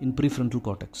disinhibited in prefrontal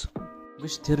cortex,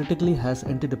 which theoretically has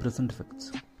antidepressant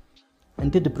effects.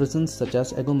 antidepressants such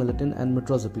as agomelatine and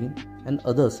metrazapine, and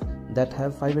others that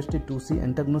have 5-HT2C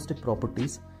antagonistic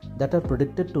properties that are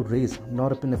predicted to raise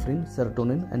norepinephrine,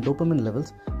 serotonin, and dopamine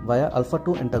levels via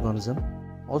alpha-2 antagonism,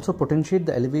 also potentiate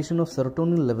the elevation of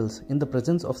serotonin levels in the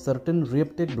presence of serotonin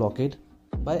reuptake blockade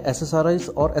by SSRIs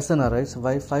or SNRIs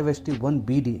via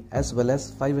 5-HT1BD as well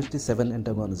as 5-HT7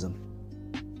 antagonism.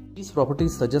 These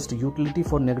properties suggest utility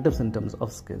for negative symptoms of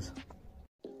SCIS.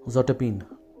 Zotapine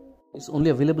is only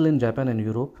available in Japan and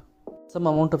Europe. Some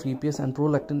amount of EPS and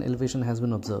prolactin elevation has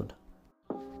been observed,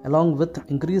 along with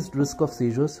increased risk of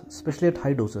seizures, especially at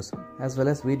high doses, as well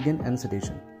as weight gain and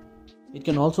sedation. It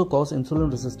can also cause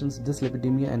insulin resistance,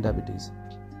 dyslipidemia, and diabetes,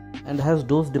 and has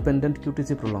dose-dependent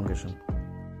QTc prolongation.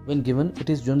 When given, it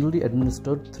is generally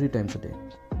administered 3 times a day.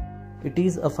 It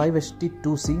is a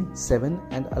 5-HT2C, 7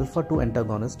 and alpha-2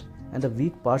 antagonist and a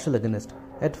weak partial agonist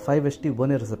at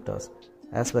 5-HT1A receptors,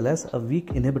 as well as a weak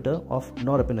inhibitor of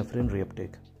norepinephrine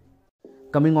reuptake.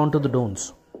 Coming on to the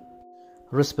don'ts.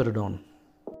 Risperidone.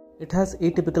 It has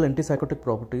atypical antipsychotic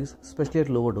properties, especially at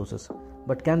lower doses,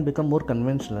 but can become more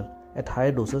conventional at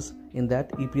higher doses in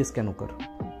that EPS can occur.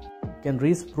 Can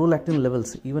raise prolactin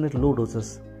levels even at low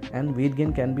doses, and weight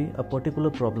gain can be a particular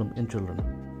problem in children.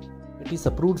 It is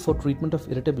approved for treatment of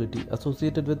irritability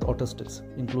associated with autistics,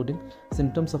 including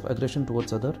symptoms of aggression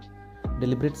towards others,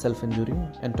 deliberate self-injury,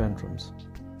 and tantrums,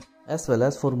 as well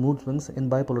as for mood swings in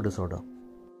bipolar disorder.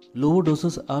 Lower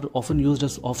doses are often used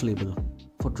as off-label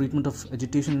for treatment of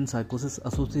agitation and psychosis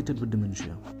associated with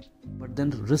dementia, but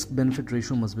then risk-benefit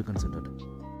ratio must be considered.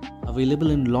 Available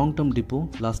in long-term depot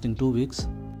lasting 2 weeks,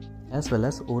 as well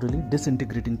as orally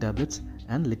disintegrating tablets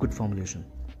and liquid formulation.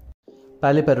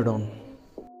 Paliperidone.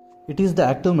 It is the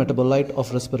active metabolite of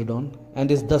risperidone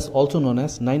and is thus also known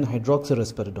as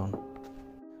 9-hydroxyrisperidone.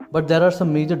 But there are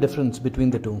some major differences between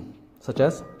the two, such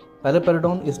as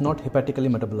paliperidone is not hepatically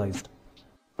metabolized.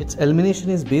 Its elimination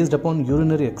is based upon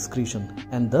urinary excretion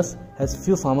and thus has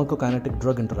few pharmacokinetic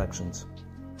drug interactions.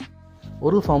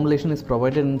 Oral formulation is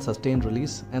provided in sustained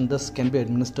release and thus can be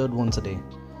administered once a day.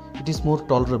 It is more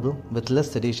tolerable with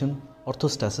less sedation,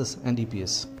 orthostasis, and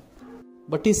EPS,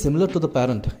 but is similar to the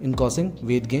parent in causing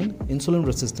weight gain, insulin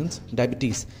resistance,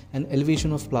 diabetes, and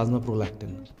elevation of plasma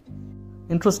prolactin.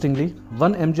 Interestingly,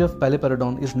 1 mg of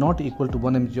paliperidone is not equal to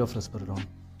 1 mg of risperidone.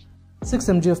 6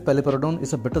 mg of paliperidone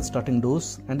is a better starting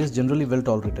dose and is generally well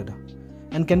tolerated,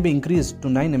 and can be increased to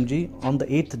 9 mg on the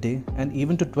 8th day and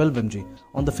even to 12 mg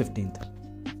on the 15th.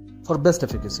 For best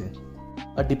efficacy,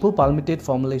 a depot palmitate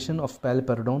formulation of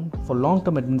paliperidone for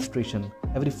long-term administration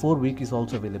every 4 weeks is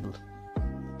also available,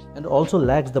 and also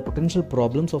lacks the potential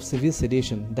problems of severe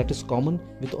sedation that is common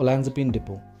with olanzapine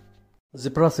depot.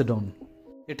 Ziprasidone.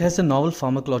 It has a novel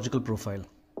pharmacological profile,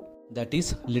 that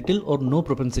is little or no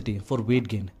propensity for weight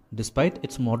gain despite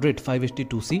its moderate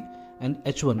 5-HT2C and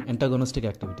H1 antagonistic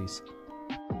activities,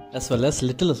 as well as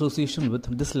little association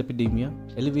with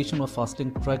dyslipidemia, elevation of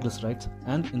fasting triglycerides,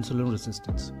 and insulin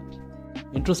resistance.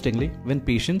 Interestingly, when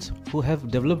patients who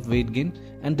have developed weight gain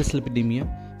and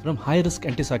dyslipidemia from high-risk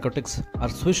antipsychotics are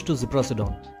switched to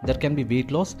ziprasidone, there can be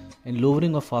weight loss and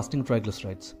lowering of fasting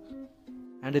triglycerides.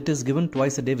 And it is given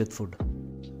twice a day with food,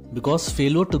 because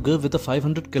failure to give with a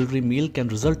 500-calorie meal can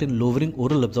result in lowering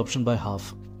oral absorption by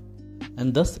half,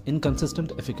 and thus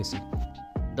inconsistent efficacy.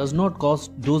 Does not cause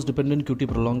dose-dependent QT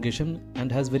prolongation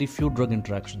and has very few drug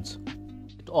interactions.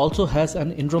 It also has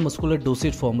an intramuscular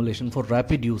dosage formulation for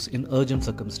rapid use in urgent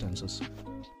circumstances.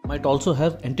 Might also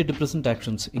have antidepressant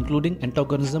actions including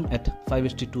antagonism at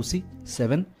 5-HT2C,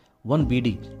 7,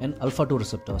 1BD and alpha-2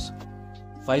 receptors,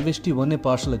 5-HT1A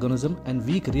partial agonism and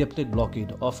weak reuptake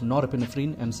blockade of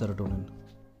norepinephrine and serotonin.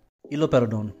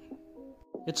 Iloperidone.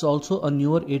 It's also a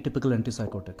newer atypical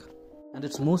antipsychotic, and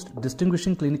its most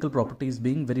distinguishing clinical properties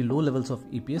being very low levels of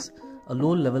EPS, a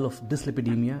low level of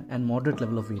dyslipidemia and moderate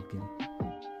level of weight gain,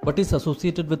 but is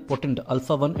associated with potent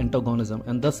alpha-1 antagonism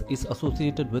and thus is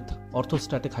associated with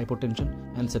orthostatic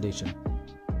hypotension and sedation.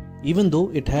 Even though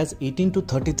it has 18 to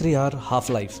 33 hour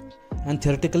half-life and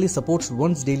theoretically supports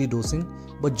once daily dosing,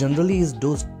 but generally is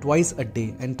dosed twice a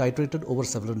day and titrated over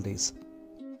several days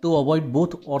to avoid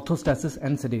both orthostasis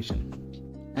and sedation,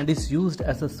 and is used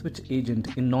as a switch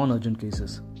agent in non-urgent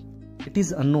cases. It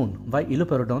is unknown why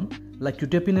iloperidone, like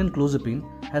quetiapine and clozapine,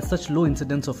 has such low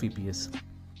incidence of EPS.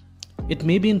 It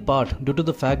may be in part due to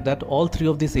the fact that all three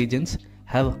of these agents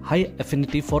have high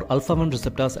affinity for alpha-1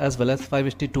 receptors as well as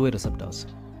 5-HT2A receptors,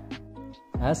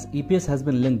 as EPS has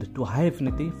been linked to high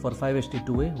affinity for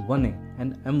 5-HT2A, 1A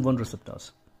and M1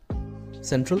 receptors.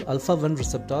 Central alpha-1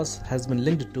 receptors has been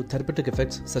linked to therapeutic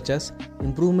effects such as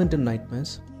improvement in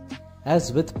nightmares,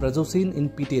 as with prazosin in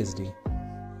PTSD,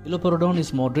 Iloperidone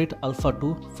is moderate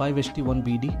alpha-2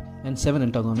 5-HT1BD and 7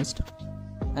 antagonist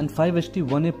and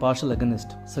 5-HT1A partial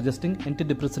agonist suggesting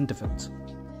antidepressant effects.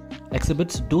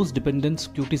 Exhibits dose-dependent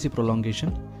QTC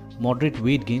prolongation, moderate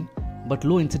weight gain but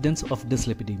low incidence of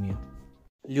dyslipidemia.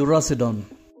 Lurasidone.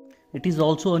 It is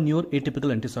also a newer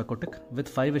atypical antipsychotic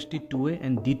with 5-HT2A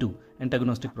and D2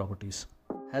 antagonistic properties.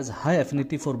 Has high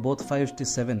affinity for both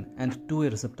 5-HT7 and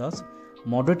 2A receptors,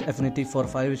 moderate affinity for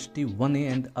 5-HT1A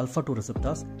and alpha-2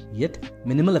 receptors, yet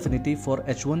minimal affinity for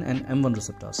H1 and M1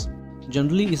 receptors.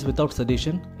 Generally is without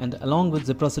sedation and along with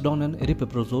ziprasidone and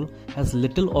aripiprazole has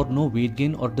little or no weight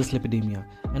gain or dyslipidemia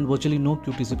and virtually no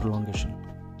QTC prolongation.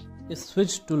 If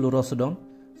switched to lurasidone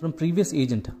from previous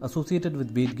agent associated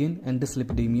with weight gain and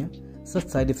dyslipidemia, such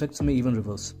side effects may even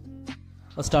reverse.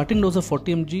 A starting dose of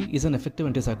 40 mg is an effective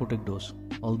antipsychotic dose,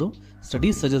 although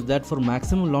studies suggest that for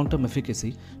maximum long-term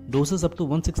efficacy, doses up to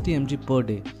 160 mg per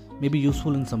day may be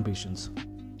useful in some patients.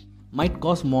 Might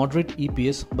cause moderate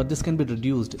EPS, but this can be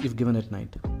reduced if given at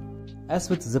night. As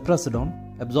with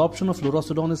ziprasidone, absorption of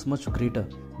lurasidone is much greater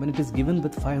when it is given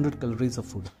with 500 calories of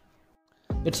food.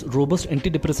 Its robust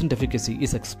antidepressant efficacy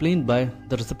is explained by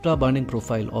the receptor binding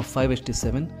profile of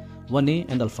 5-HT7, 1A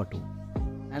and alpha-2,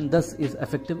 and thus is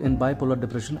effective in bipolar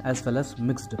depression as well as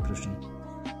mixed depression.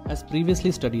 As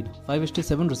previously studied,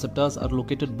 5-HT7 receptors are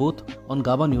located both on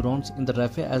GABA neurons in the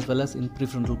raphe as well as in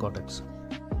prefrontal cortex.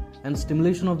 And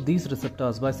stimulation of these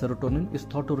receptors by serotonin is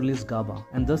thought to release GABA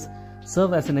and thus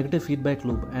serve as a negative feedback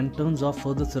loop and turns off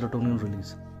further serotonin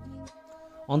release.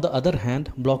 On the other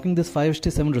hand, blocking these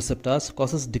 5-HT7 receptors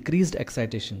causes decreased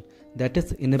excitation, that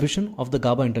is inhibition of the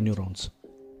GABA interneurons,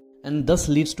 and thus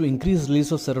leads to increased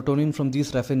release of serotonin from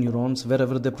these raphe neurons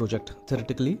wherever they project,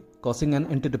 theoretically causing an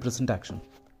antidepressant action.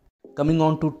 Coming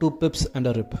on to 2 PIPs and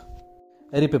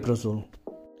aripiprazole.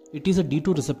 It is a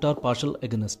D2 receptor partial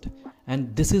agonist,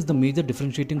 and this is the major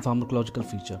differentiating pharmacological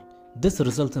feature. This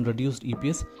results in reduced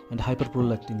EPS and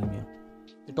hyperprolactinemia.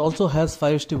 It also has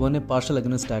 5-HT1A partial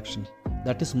agonist action,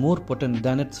 that is more potent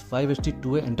than its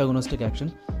 5-HT2A antagonistic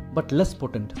action but less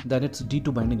potent than its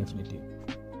D2 binding affinity.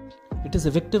 It is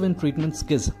effective in treatment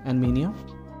schizophrenia and mania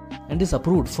and is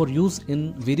approved for use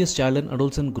in various child and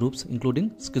adolescent groups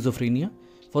including schizophrenia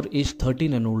for age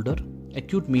 13 and older,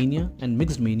 acute mania and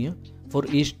mixed mania for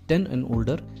age 10 and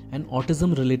older, and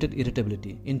autism related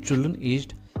irritability in children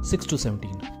aged 6 to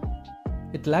 17.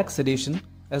 It lacks sedation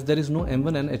as there is no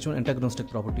M1 and H1 antagonistic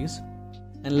properties,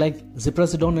 and like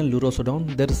ziprasidone and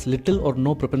lurasidone, there is little or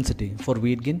no propensity for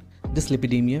weight gain,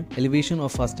 dyslipidemia, elevation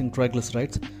of fasting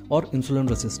triglycerides or insulin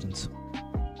resistance.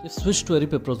 If switched to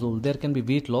aripiprazole, there can be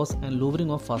weight loss and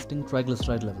lowering of fasting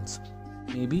triglyceride levels.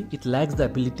 Maybe it lacks the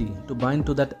ability to bind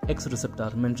to that X receptor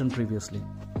mentioned previously.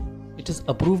 It is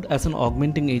approved as an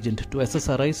augmenting agent to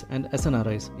SSRIs and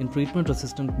SNRIs in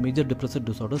treatment-resistant major depressive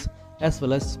disorders as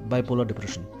well as bipolar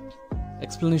depression.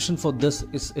 Explanation for this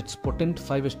is its potent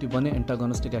 5-HT1A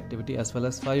antagonistic activity as well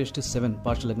as 5-HT7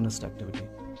 partial agonist activity.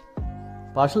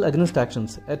 Partial agonist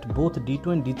actions at both D2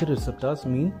 and D3 receptors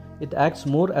mean it acts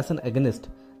more as an agonist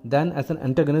than as an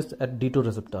antagonist at D2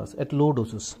 receptors at low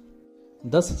doses,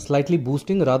 thus slightly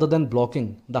boosting rather than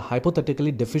blocking the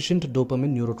hypothetically deficient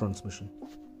dopamine neurotransmission.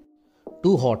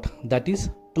 Too hot, that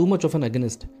is, too much of an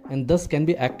agonist, and thus can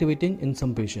be activating in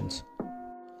some patients,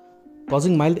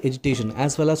 causing mild agitation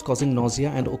as well as causing nausea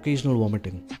and occasional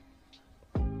vomiting.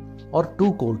 Or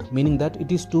too cold, meaning that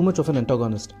it is too much of an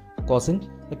antagonist, causing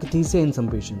akathisia in some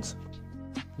patients,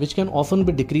 which can often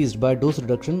be decreased by dose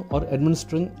reduction or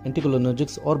administering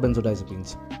anticholinergics or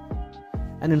benzodiazepines.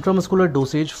 An intramuscular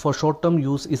dosage for short-term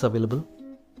use is available,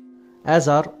 as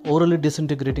are orally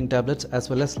disintegrating tablets as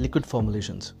well as liquid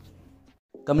formulations.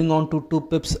 Coming on to 2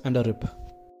 PIPs and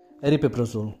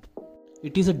aripiprazole.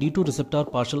 It is a D2 receptor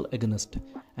partial agonist,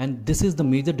 and this is the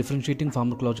major differentiating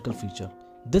pharmacological feature.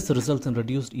 This results in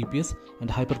reduced EPS and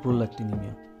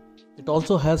hyperprolactinemia. It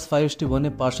also has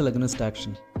 5-HT1A partial agonist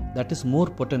action, that is more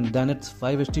potent than its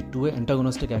 5-HT2A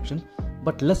antagonistic action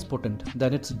but less potent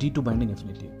than its D2 binding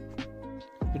affinity.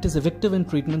 It is effective in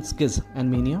treatment schizophrenia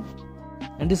and mania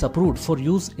and is approved for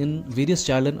use in various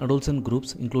child and adolescent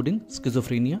groups including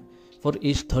schizophrenia for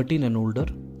age 13 and older,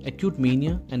 acute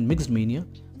mania and mixed mania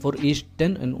for age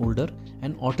 10 and older,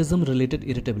 and autism related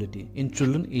irritability in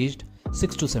children aged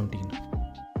 6 to 17.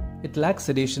 It lacks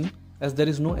sedation as there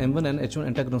is no M1 and H1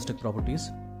 antagonistic properties,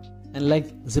 and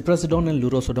like ziprasidone and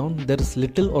lurasidone, there is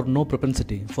little or no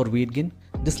propensity for weight gain,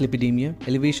 dyslipidemia,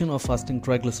 elevation of fasting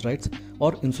triglycerides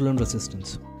or insulin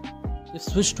resistance. If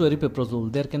switched to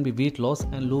aripiprazole, there can be weight loss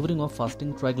and lowering of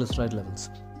fasting triglyceride levels.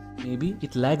 Maybe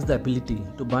it lacks the ability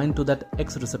to bind to that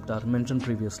X receptor mentioned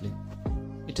previously.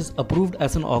 It is approved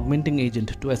as an augmenting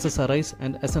agent to SSRIs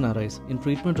and SNRIs in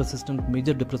treatment-resistant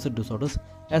major depressive disorders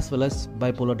as well as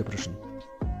bipolar depression.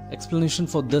 Explanation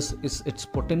for this is its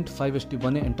potent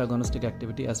 5-HT1A antagonistic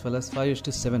activity as well as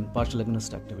 5-HT7 partial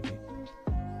agonist activity.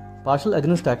 Partial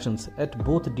agonist actions at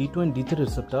both D2 and D3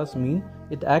 receptors mean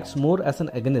it acts more as an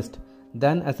agonist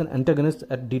than as an antagonist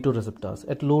at D2 receptors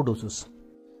at low doses,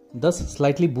 thus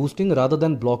slightly boosting rather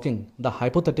than blocking the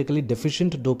hypothetically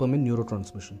deficient dopamine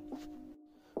neurotransmission.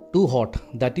 Too hot,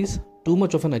 that is, too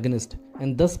much of an agonist,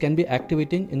 and thus can be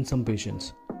activating in some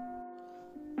patients,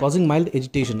 causing mild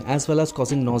agitation as well as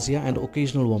causing nausea and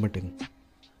occasional vomiting.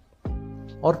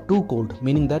 Or too cold,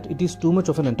 meaning that it is too much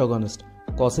of an antagonist,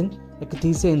 causing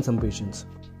akathisia in some patients,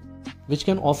 which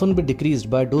can often be decreased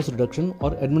by dose reduction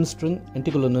or administering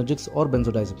anticholinergics or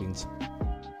benzodiazepines.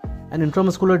 An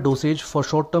intramuscular dosage for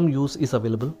short-term use is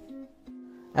available,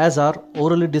 as are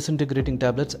orally disintegrating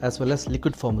tablets as well as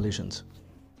liquid formulations.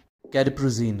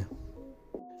 Cariprazine.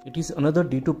 It is another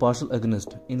D2 partial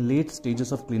agonist in late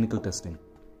stages of clinical testing,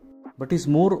 but is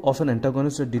more of an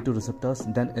antagonist at D2 receptors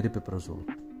than aripiprazole,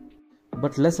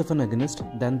 but less of an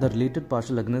agonist than the related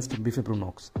partial agonist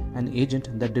bifepronox, an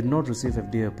agent that did not receive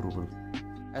FDA approval,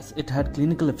 as it had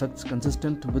clinical effects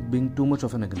consistent with being too much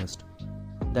of an agonist,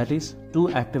 that is, too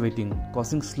activating,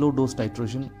 causing slow dose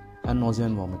titration and nausea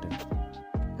and vomiting,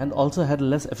 and also had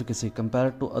less efficacy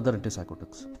compared to other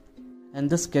antipsychotics. And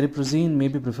this cariprazine may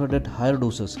be preferred at higher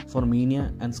doses for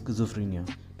mania and schizophrenia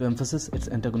to emphasize its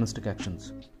antagonistic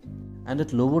actions, and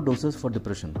at lower doses for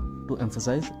depression to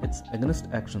emphasize its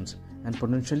agonist actions and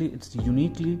potentially its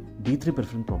uniquely D3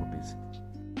 preferring properties.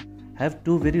 Have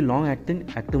two very long-acting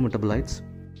active metabolites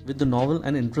with the novel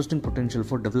and interesting potential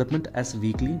for development as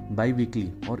weekly,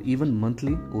 bi-weekly or even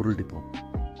monthly oral depot.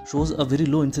 Shows a very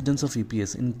low incidence of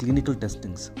EPS in clinical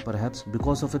testings, perhaps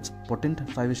because of its potent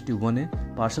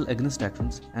 5-HT1A partial agonist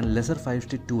actions and lesser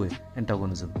 5-HT2A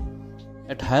antagonism.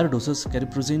 At higher doses,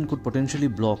 cariprazine could potentially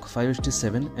block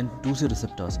 5-HT7 and 2C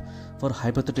receptors for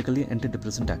hypothetically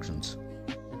antidepressant actions.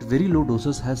 At very low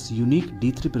doses has unique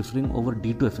D3 preferring over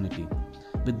D2 affinity,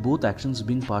 with both actions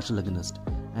being partial agonist,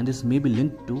 and is may be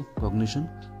linked to cognition,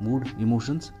 mood,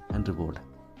 emotions and reward.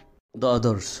 The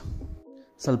others.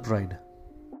 Sulpride.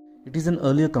 It is an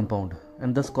earlier compound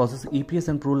and thus causes EPS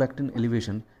and prolactin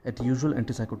elevation at usual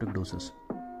antipsychotic doses.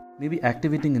 May be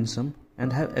activating in some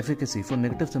and have efficacy for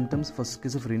negative symptoms for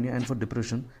schizophrenia and for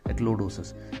depression at low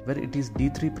doses, where it is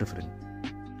D3 preferring.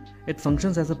 It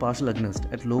functions as a partial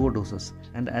agonist at lower doses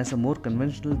and as a more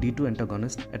conventional D2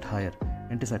 antagonist at higher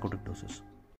antipsychotic doses.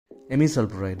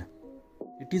 Amisulpride.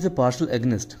 It is a partial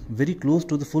agonist very close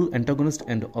to the full antagonist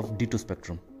end of D2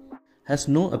 spectrum. Has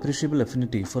no appreciable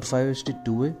affinity for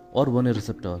 5-HT2A or 1A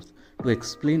receptors to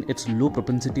explain its low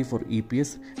propensity for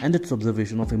EPS and its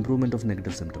observation of improvement of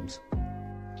negative symptoms.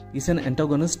 Is an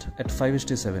antagonist at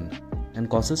 5-HT7 and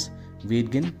causes weight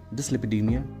gain,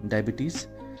 dyslipidemia, diabetes,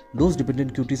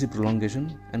 dose-dependent QTC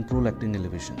prolongation and prolactin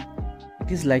elevation.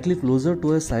 It is likely closer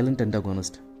to a silent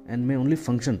antagonist and may only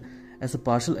function as a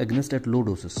partial agonist at low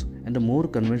doses and a more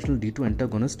conventional D2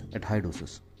 antagonist at high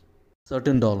doses.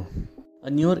 Serotondol. A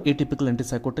newer atypical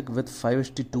antipsychotic with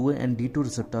 5-HT2A and D2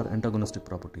 receptor antagonistic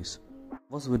properties,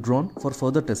 was withdrawn for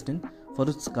further testing for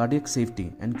its cardiac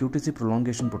safety and QTC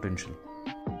prolongation potential,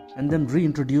 and then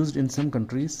reintroduced in some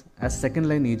countries as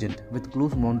second-line agent with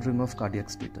close monitoring of cardiac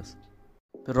status.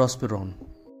 Perospirone.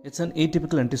 It's an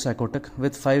atypical antipsychotic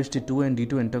with 5-HT2A and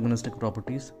D2 antagonistic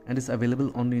properties and is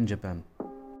available only in Japan.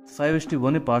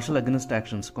 5-HT1A partial agonist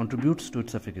actions contributes to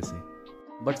its efficacy,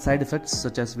 but side effects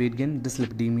such as weight gain,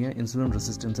 dyslipidemia, insulin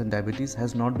resistance and diabetes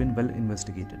has not been well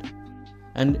investigated,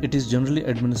 and it is generally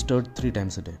administered 3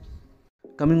 times a day.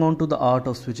 Coming on to the art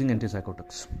of switching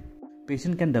antipsychotics.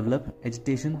 Patient can develop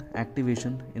agitation,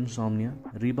 activation, insomnia,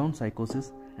 rebound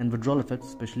psychosis and withdrawal effects,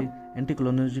 especially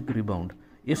anticholinergic rebound,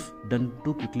 if done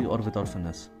too quickly or without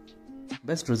finesse.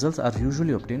 Best results are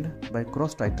usually obtained by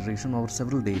cross-titration over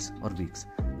several days or weeks.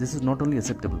 This is not only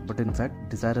acceptable but in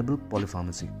fact desirable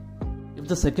polypharmacy. If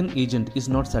the second agent is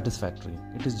not satisfactory,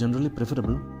 it is generally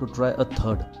preferable to try a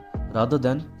third rather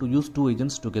than to use 2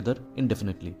 agents together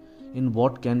indefinitely in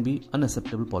what can be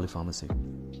unacceptable polypharmacy.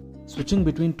 Switching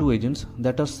between 2 agents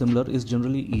that are similar is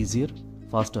generally easier,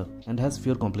 faster and has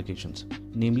fewer complications,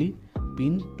 namely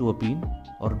pene to a pene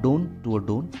or done to a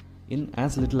done in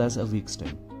as little as a week's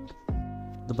time.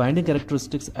 The binding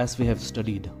characteristics as we have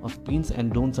studied of penes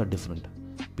and dones are different.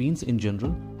 Penes in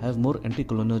general have more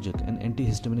anticholinergic and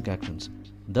antihistaminic actions,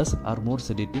 thus are more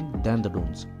sedating than the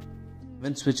dones.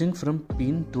 When switching from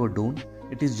pene to a done,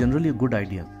 it is generally a good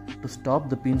idea to stop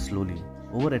the pene slowly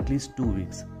over at least 2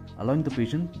 weeks, allowing the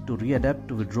patient to readapt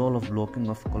to withdrawal of blocking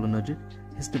of cholinergic,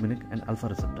 histaminic and alpha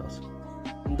receptors,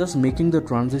 thus making the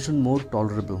transition more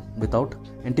tolerable without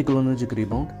anticholinergic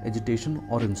rebound, agitation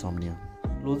or insomnia.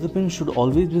 Clozapine should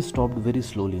always be stopped very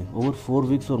slowly, over 4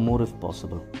 weeks or more if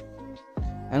possible.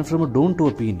 And from a DON to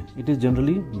a peen, it is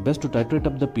generally best to titrate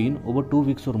up the peen over 2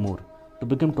 weeks or more to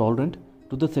become tolerant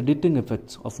to the sedating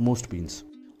effects of most peens,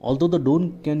 although the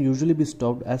DON can usually be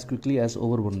stopped as quickly as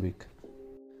over 1 week.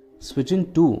 Switching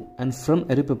to and from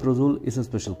aripiprazole is a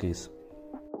special case,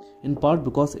 in part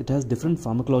because it has different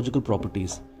pharmacological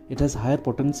properties. It has higher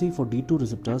potency for D2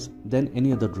 receptors than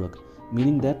any other drug,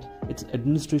 meaning that its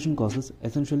administration causes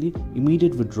essentially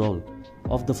immediate withdrawal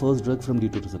of the first drug from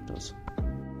D2 receptors.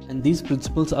 And these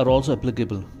principles are also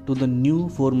applicable to the new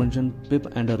forementioned PIP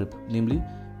and ARIP, namely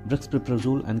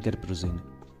brexpiprazole and cariprazine.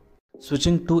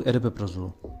 Switching to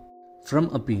aripiprazole. From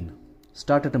a peen,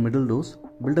 start at a middle dose,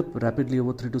 build up rapidly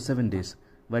over 3 to 7 days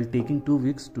while taking 2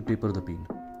 weeks to taper the peen.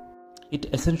 It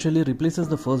essentially replaces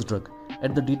the first drug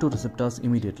at the D2 receptors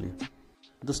immediately.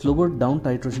 The slower down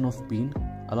titration of peen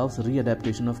allows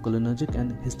readaptation of cholinergic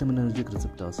and histaminergic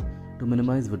receptors to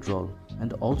minimize withdrawal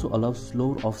and also allows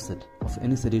slower offset of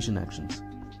any sedation actions.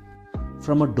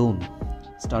 From a DON,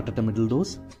 start at a middle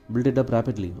dose, build it up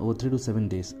rapidly over 3 to 7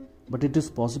 days, but it is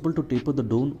possible to taper the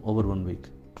DON over 1 week.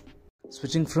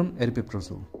 Switching from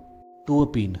aripiprazole to a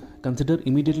peen, consider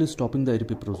immediately stopping the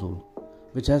aripiprazole,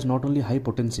 which has not only high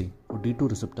potency for D2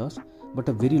 receptors but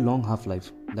a very long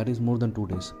half-life, that is more than 2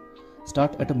 days.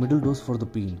 Start at a middle dose for the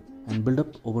peen and build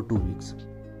up over 2 weeks.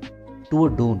 To a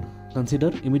DON,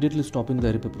 consider immediately stopping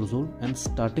the aripiprazole and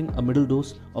starting a middle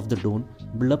dose of the DON,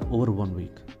 build up over 1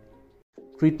 week.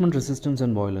 Treatment resistance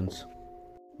and violence.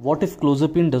 What if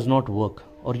clozapine does not work,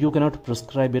 or you cannot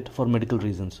prescribe it for medical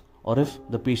reasons, or if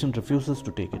the patient refuses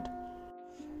to take it?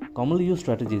 Commonly used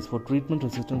strategies for treatment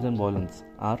resistance and violence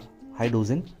are high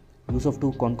dosing, use of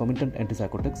 2 concomitant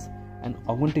antipsychotics, and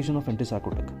augmentation of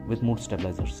antipsychotic with mood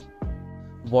stabilizers.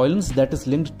 Violence that is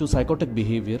linked to psychotic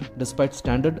behavior despite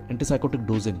standard antipsychotic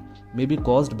dosing may be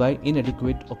caused by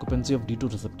inadequate occupancy of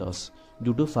D2 receptors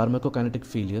due to pharmacokinetic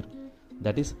failure,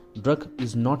 that is, drug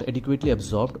is not adequately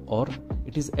absorbed or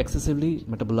it is excessively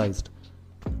metabolized.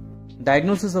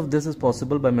 Diagnosis of this is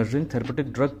possible by measuring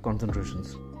therapeutic drug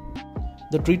concentrations.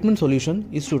 The treatment solution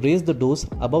is to raise the dose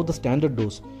above the standard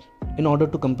dose in order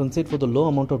to compensate for the low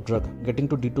amount of drug getting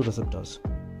to D2 receptors.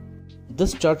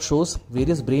 This chart shows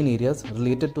various brain areas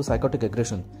related to psychotic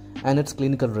aggression and its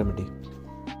clinical remedy.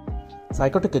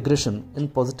 Psychotic aggression in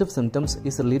positive symptoms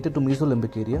is related to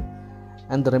mesolimbic area,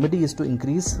 and the remedy is to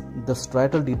increase the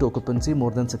striatal D2 occupancy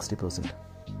more than 60%.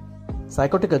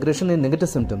 Psychotic aggression in negative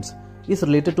symptoms is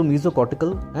related to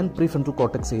mesocortical and prefrontal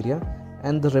cortex area,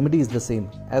 and the remedy is the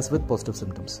same as with positive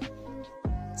symptoms.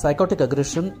 Psychotic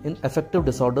aggression in affective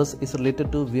disorders is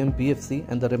related to VMPFC,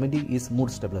 and the remedy is mood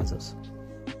stabilizers.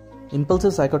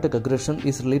 Impulsive psychotic aggression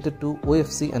is related to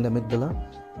OFC and amygdala,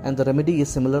 and the remedy is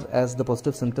similar as the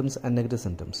positive symptoms and negative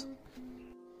symptoms.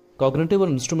 Cognitive or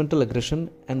instrumental aggression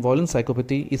and violent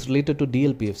psychopathy is related to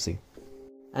DLPFC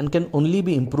and can only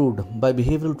be improved by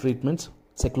behavioral treatments,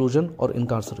 seclusion or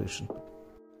incarceration.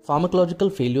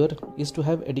 Pharmacological failure is to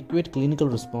have adequate clinical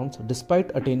response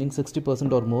despite attaining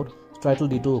 60% or more striatal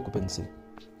D2 occupancy.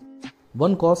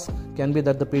 One cause can be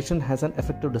that the patient has an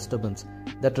affective disturbance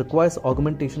that requires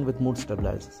augmentation with mood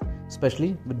stabilizers,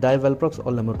 especially with divalprox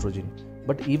or lamotrigine,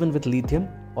 but even with lithium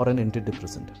or an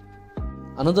antidepressant.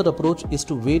 Another approach is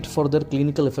to wait for their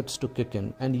clinical effects to kick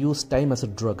in and use time as a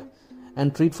drug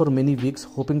and treat for many weeks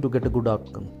hoping to get a good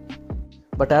outcome.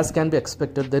 But as can be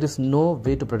expected, there is no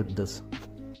way to predict this.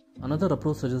 Another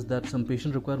approach suggests that some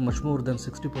patients require much more than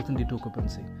 60% D2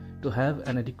 occupancy to have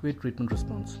an adequate treatment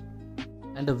response.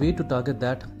 And a way to target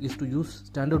that is to use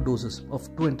standard doses of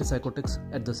 2 antipsychotics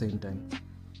at the same time.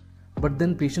 But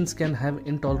then patients can have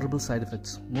intolerable side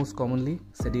effects, most commonly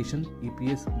sedation,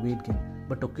 EPS, weight gain,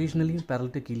 but occasionally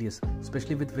paralytic ileus,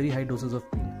 especially with very high doses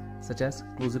of peen, such as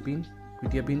clozapine,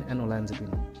 quetiapine and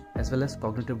olanzapine, as well as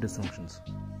cognitive dysfunctions.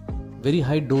 Very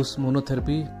high dose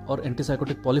monotherapy or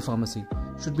antipsychotic polypharmacy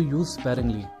should be used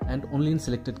sparingly and only in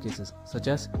selected cases, such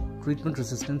as treatment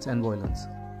resistance and violence.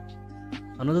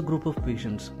 Another group of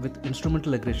patients with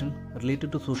instrumental aggression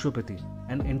related to sociopathy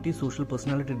and antisocial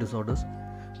personality disorders,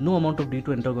 no amount of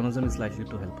D2 antagonism is likely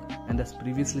to help, and as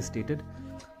previously stated,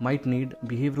 might need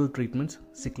behavioral treatments,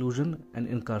 seclusion and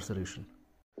incarceration.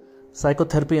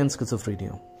 Psychotherapy and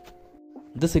schizophrenia.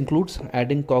 This includes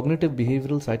adding cognitive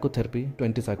behavioral psychotherapy to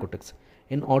antipsychotics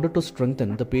in order to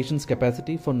strengthen the patient's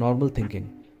capacity for normal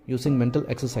thinking using mental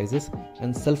exercises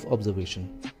and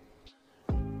self-observation,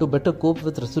 to better cope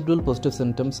with residual positive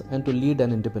symptoms and to lead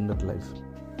an independent life.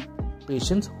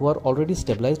 Patients who are already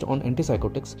stabilized on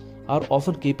antipsychotics are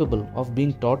often capable of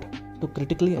being taught to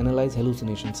critically analyze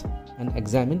hallucinations and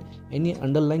examine any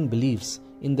underlying beliefs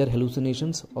in their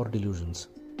hallucinations or delusions.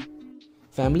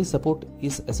 Family support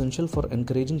is essential for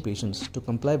encouraging patients to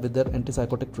comply with their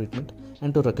antipsychotic treatment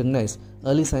and to recognize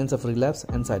early signs of relapse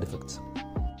and side effects,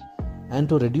 and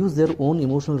to reduce their own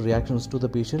emotional reactions to the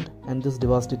patient and this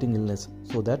devastating illness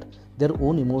so that their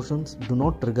own emotions do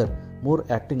not trigger more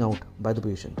acting out by the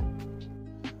patient.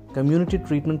 Community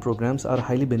treatment programs are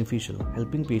highly beneficial,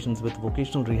 helping patients with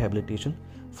vocational rehabilitation,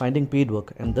 finding paid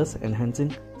work, and thus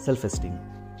enhancing self-esteem.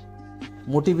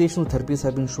 Motivational therapies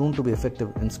have been shown to be effective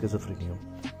in schizophrenia.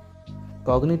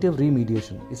 Cognitive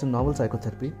remediation is a novel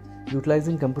psychotherapy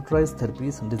utilizing computerized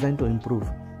therapies designed to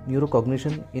improve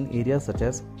neurocognition in areas such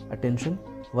as attention,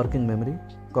 working memory,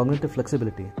 cognitive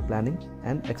flexibility, planning,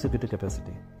 and executive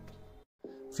capacity.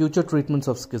 Future treatments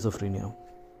of schizophrenia.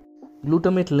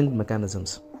 Glutamate-linked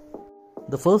mechanisms.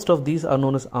 The first of these are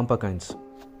known as AMPA-kinds.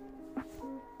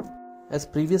 As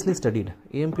previously studied,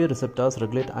 AMPA receptors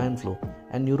regulate ion flow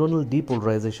and neuronal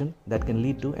depolarization that can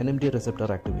lead to NMDA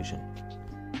receptor activation.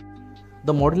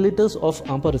 The modulators of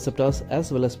AMPA receptors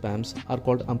as well as PAMs are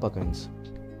called AMPA-kinds,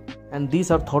 and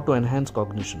these are thought to enhance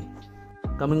cognition.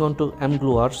 Coming on to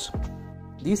mGluRs,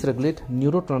 these regulate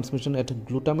neurotransmission at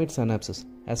glutamate synapses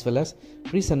as well as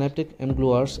presynaptic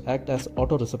mGluRs act as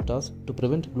autoreceptors to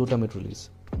prevent glutamate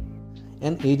release.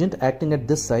 An agent acting at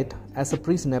this site as a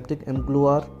presynaptic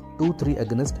mGluR 2,3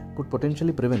 agonist could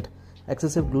potentially prevent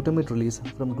excessive glutamate release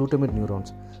from glutamate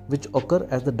neurons, which occur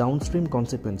as the downstream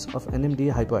consequence of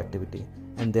NMDA hypoactivity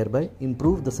and thereby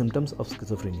improve the symptoms of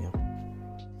schizophrenia.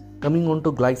 Coming on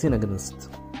to glycine agonists.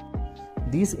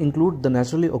 These include the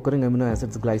naturally occurring amino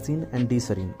acids glycine and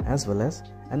D-serine, as well as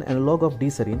an analog of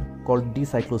D-serine called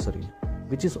D-cycloserine,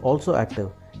 which is also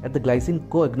active at the glycine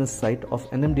co-agonist site of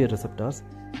NMDA receptors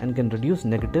and can reduce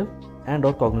negative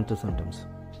and/or cognitive symptoms.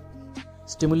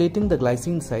 Stimulating the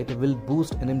glycine site will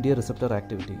boost NMDA receptor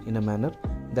activity in a manner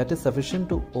that is sufficient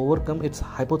to overcome its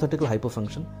hypothetical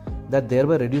hyperfunction that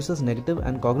thereby reduces negative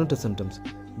and cognitive symptoms,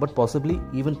 but possibly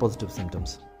even positive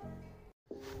symptoms.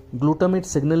 Glutamate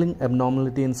signaling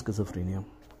abnormality in schizophrenia.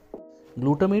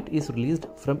 Glutamate is released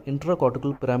from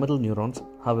intracortical pyramidal neurons.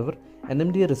 However,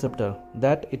 NMDA receptor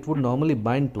that it would normally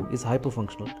bind to is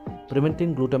hypofunctional,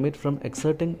 preventing glutamate from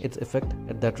exerting its effect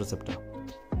at that receptor.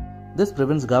 This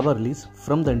prevents GABA release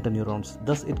from the interneurons,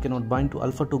 thus it cannot bind to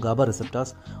alpha-2 GABA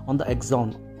receptors on the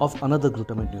axon of another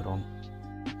glutamate neuron.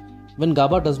 When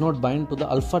GABA does not bind to the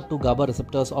alpha-2 GABA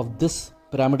receptors of this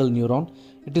pyramidal neuron,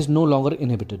 it is no longer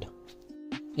inhibited.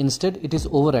 Instead, it is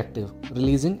overactive,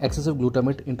 releasing excessive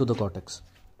glutamate into the cortex.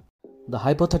 The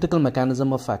hypothetical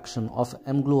mechanism of action of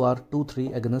mGluR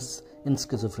 2,3 agonists in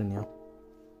schizophrenia.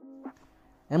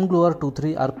 mGluR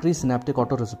 2,3 are presynaptic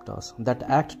autoreceptors that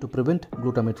act to prevent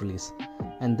glutamate release,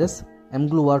 and this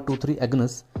mGluR 2,3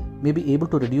 agonists may be able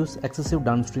to reduce excessive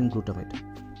downstream glutamate.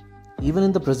 Even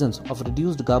in the presence of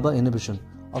reduced GABA inhibition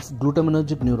of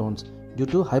glutaminergic neurons due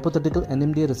to hypothetical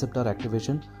NMDA receptor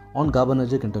activation on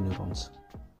GABAergic interneurons.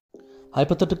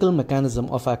 Hypothetical mechanism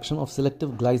of action of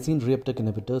selective glycine reuptake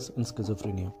inhibitors in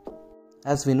schizophrenia.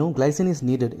 As we know, glycine is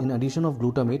needed in addition of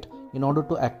glutamate in order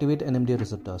to activate NMDA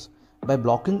receptors. By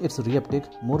blocking its reuptake,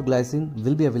 more glycine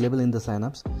will be available in the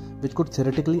synapse, which could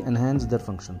theoretically enhance their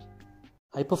function.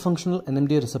 Hyperfunctional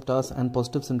NMDA receptors and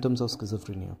positive symptoms of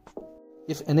schizophrenia.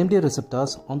 If NMDA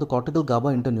receptors on the cortical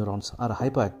GABA interneurons are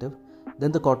hyperactive,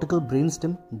 then the cortical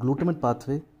brainstem glutamate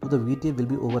pathway to the VTA will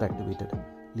be overactivated,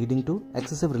 leading to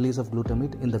excessive release of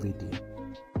glutamate in the VTA.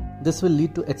 This will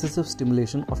lead to excessive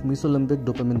stimulation of mesolimbic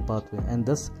dopamine pathway and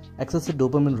thus excessive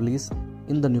dopamine release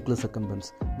in the nucleus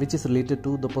accumbens, which is related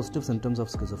to the positive symptoms of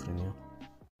schizophrenia.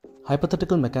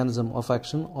 Hypothetical mechanism of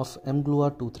action of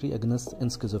mGluR 2,3 agonists in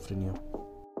schizophrenia.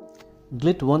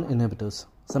 GLIT1 inhibitors,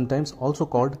 sometimes also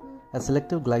called as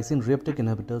selective glycine reuptake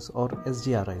inhibitors or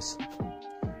SGRIs.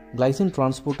 Glycine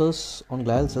transporters on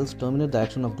glial cells terminate the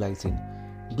action of glycine.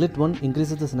 GLIT1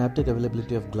 increases the synaptic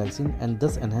availability of glycine and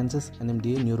thus enhances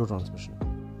NMDA neurotransmission.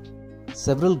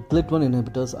 Several GLIT1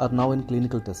 inhibitors are now in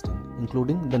clinical testing,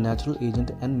 including the natural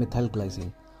agent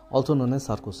N-methylglycine, also known as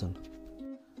sarcosin.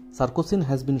 Sarcosin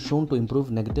has been shown to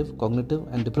improve negative, cognitive,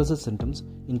 and depressive symptoms,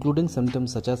 including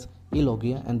symptoms such as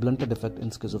alogia and blunted effect in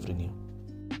schizophrenia.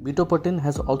 Bitopertin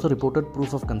has also reported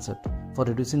proof of concept for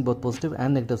reducing both positive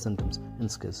and negative symptoms in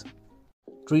schiz.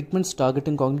 Treatments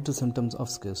targeting cognitive symptoms of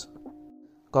schiz.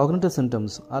 Cognitive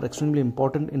symptoms are extremely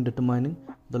important in determining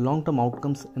the long-term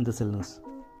outcomes in this illness.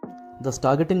 Thus,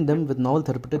 targeting them with novel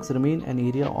therapeutics remain an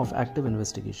area of active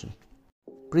investigation.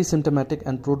 Pre-symptomatic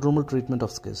and prodromal treatment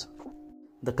of schiz.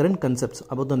 The current concepts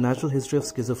about the natural history of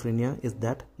schizophrenia is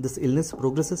that this illness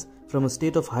progresses from a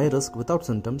state of high risk without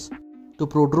symptoms to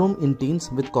prodrome in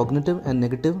teens with cognitive and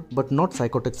negative but not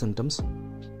psychotic symptoms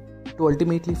to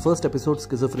ultimately first episode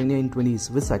schizophrenia in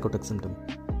 20s with psychotic symptom.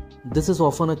 This is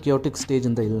often a chaotic stage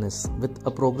in the illness with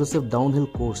a progressive downhill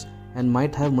course and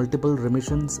might have multiple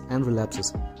remissions and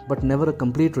relapses, but never a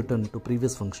complete return to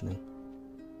previous functioning.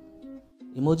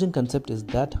 Emerging concept is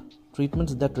that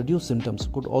treatments that reduce symptoms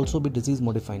could also be disease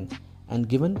modifying and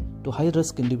given to high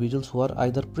risk individuals who are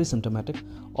either pre-symptomatic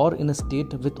or in a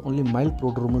state with only mild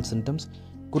prodromal symptoms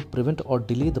could prevent or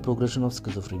delay the progression of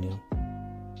schizophrenia,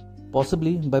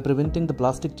 possibly by preventing the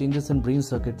plastic changes in brain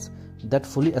circuits that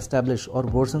fully establish or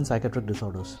worsen psychiatric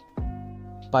disorders.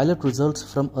 Pilot results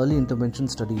from early intervention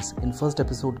studies in first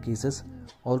episode cases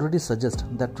already suggest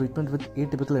that treatment with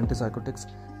atypical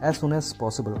antipsychotics as soon as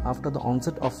possible after the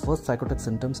onset of first psychotic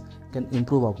symptoms can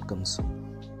improve outcomes.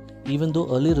 Even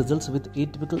though early results with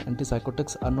atypical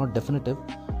antipsychotics are not definitive,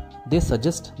 they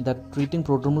suggest that treating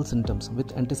prodromal symptoms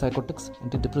with antipsychotics,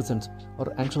 antidepressants, or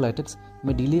anxiolytics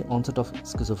may delay onset of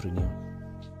schizophrenia.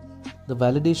 The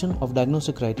validation of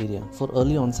diagnostic criteria for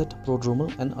early onset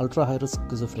prodromal and ultra-high-risk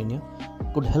schizophrenia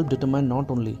could help determine not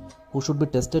only who should be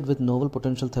tested with novel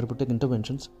potential therapeutic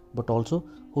interventions, but also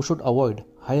who should avoid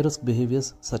high-risk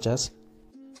behaviors such as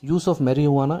use of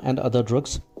marijuana and other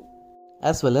drugs,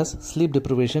 as well as sleep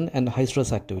deprivation and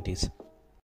high-stress activities.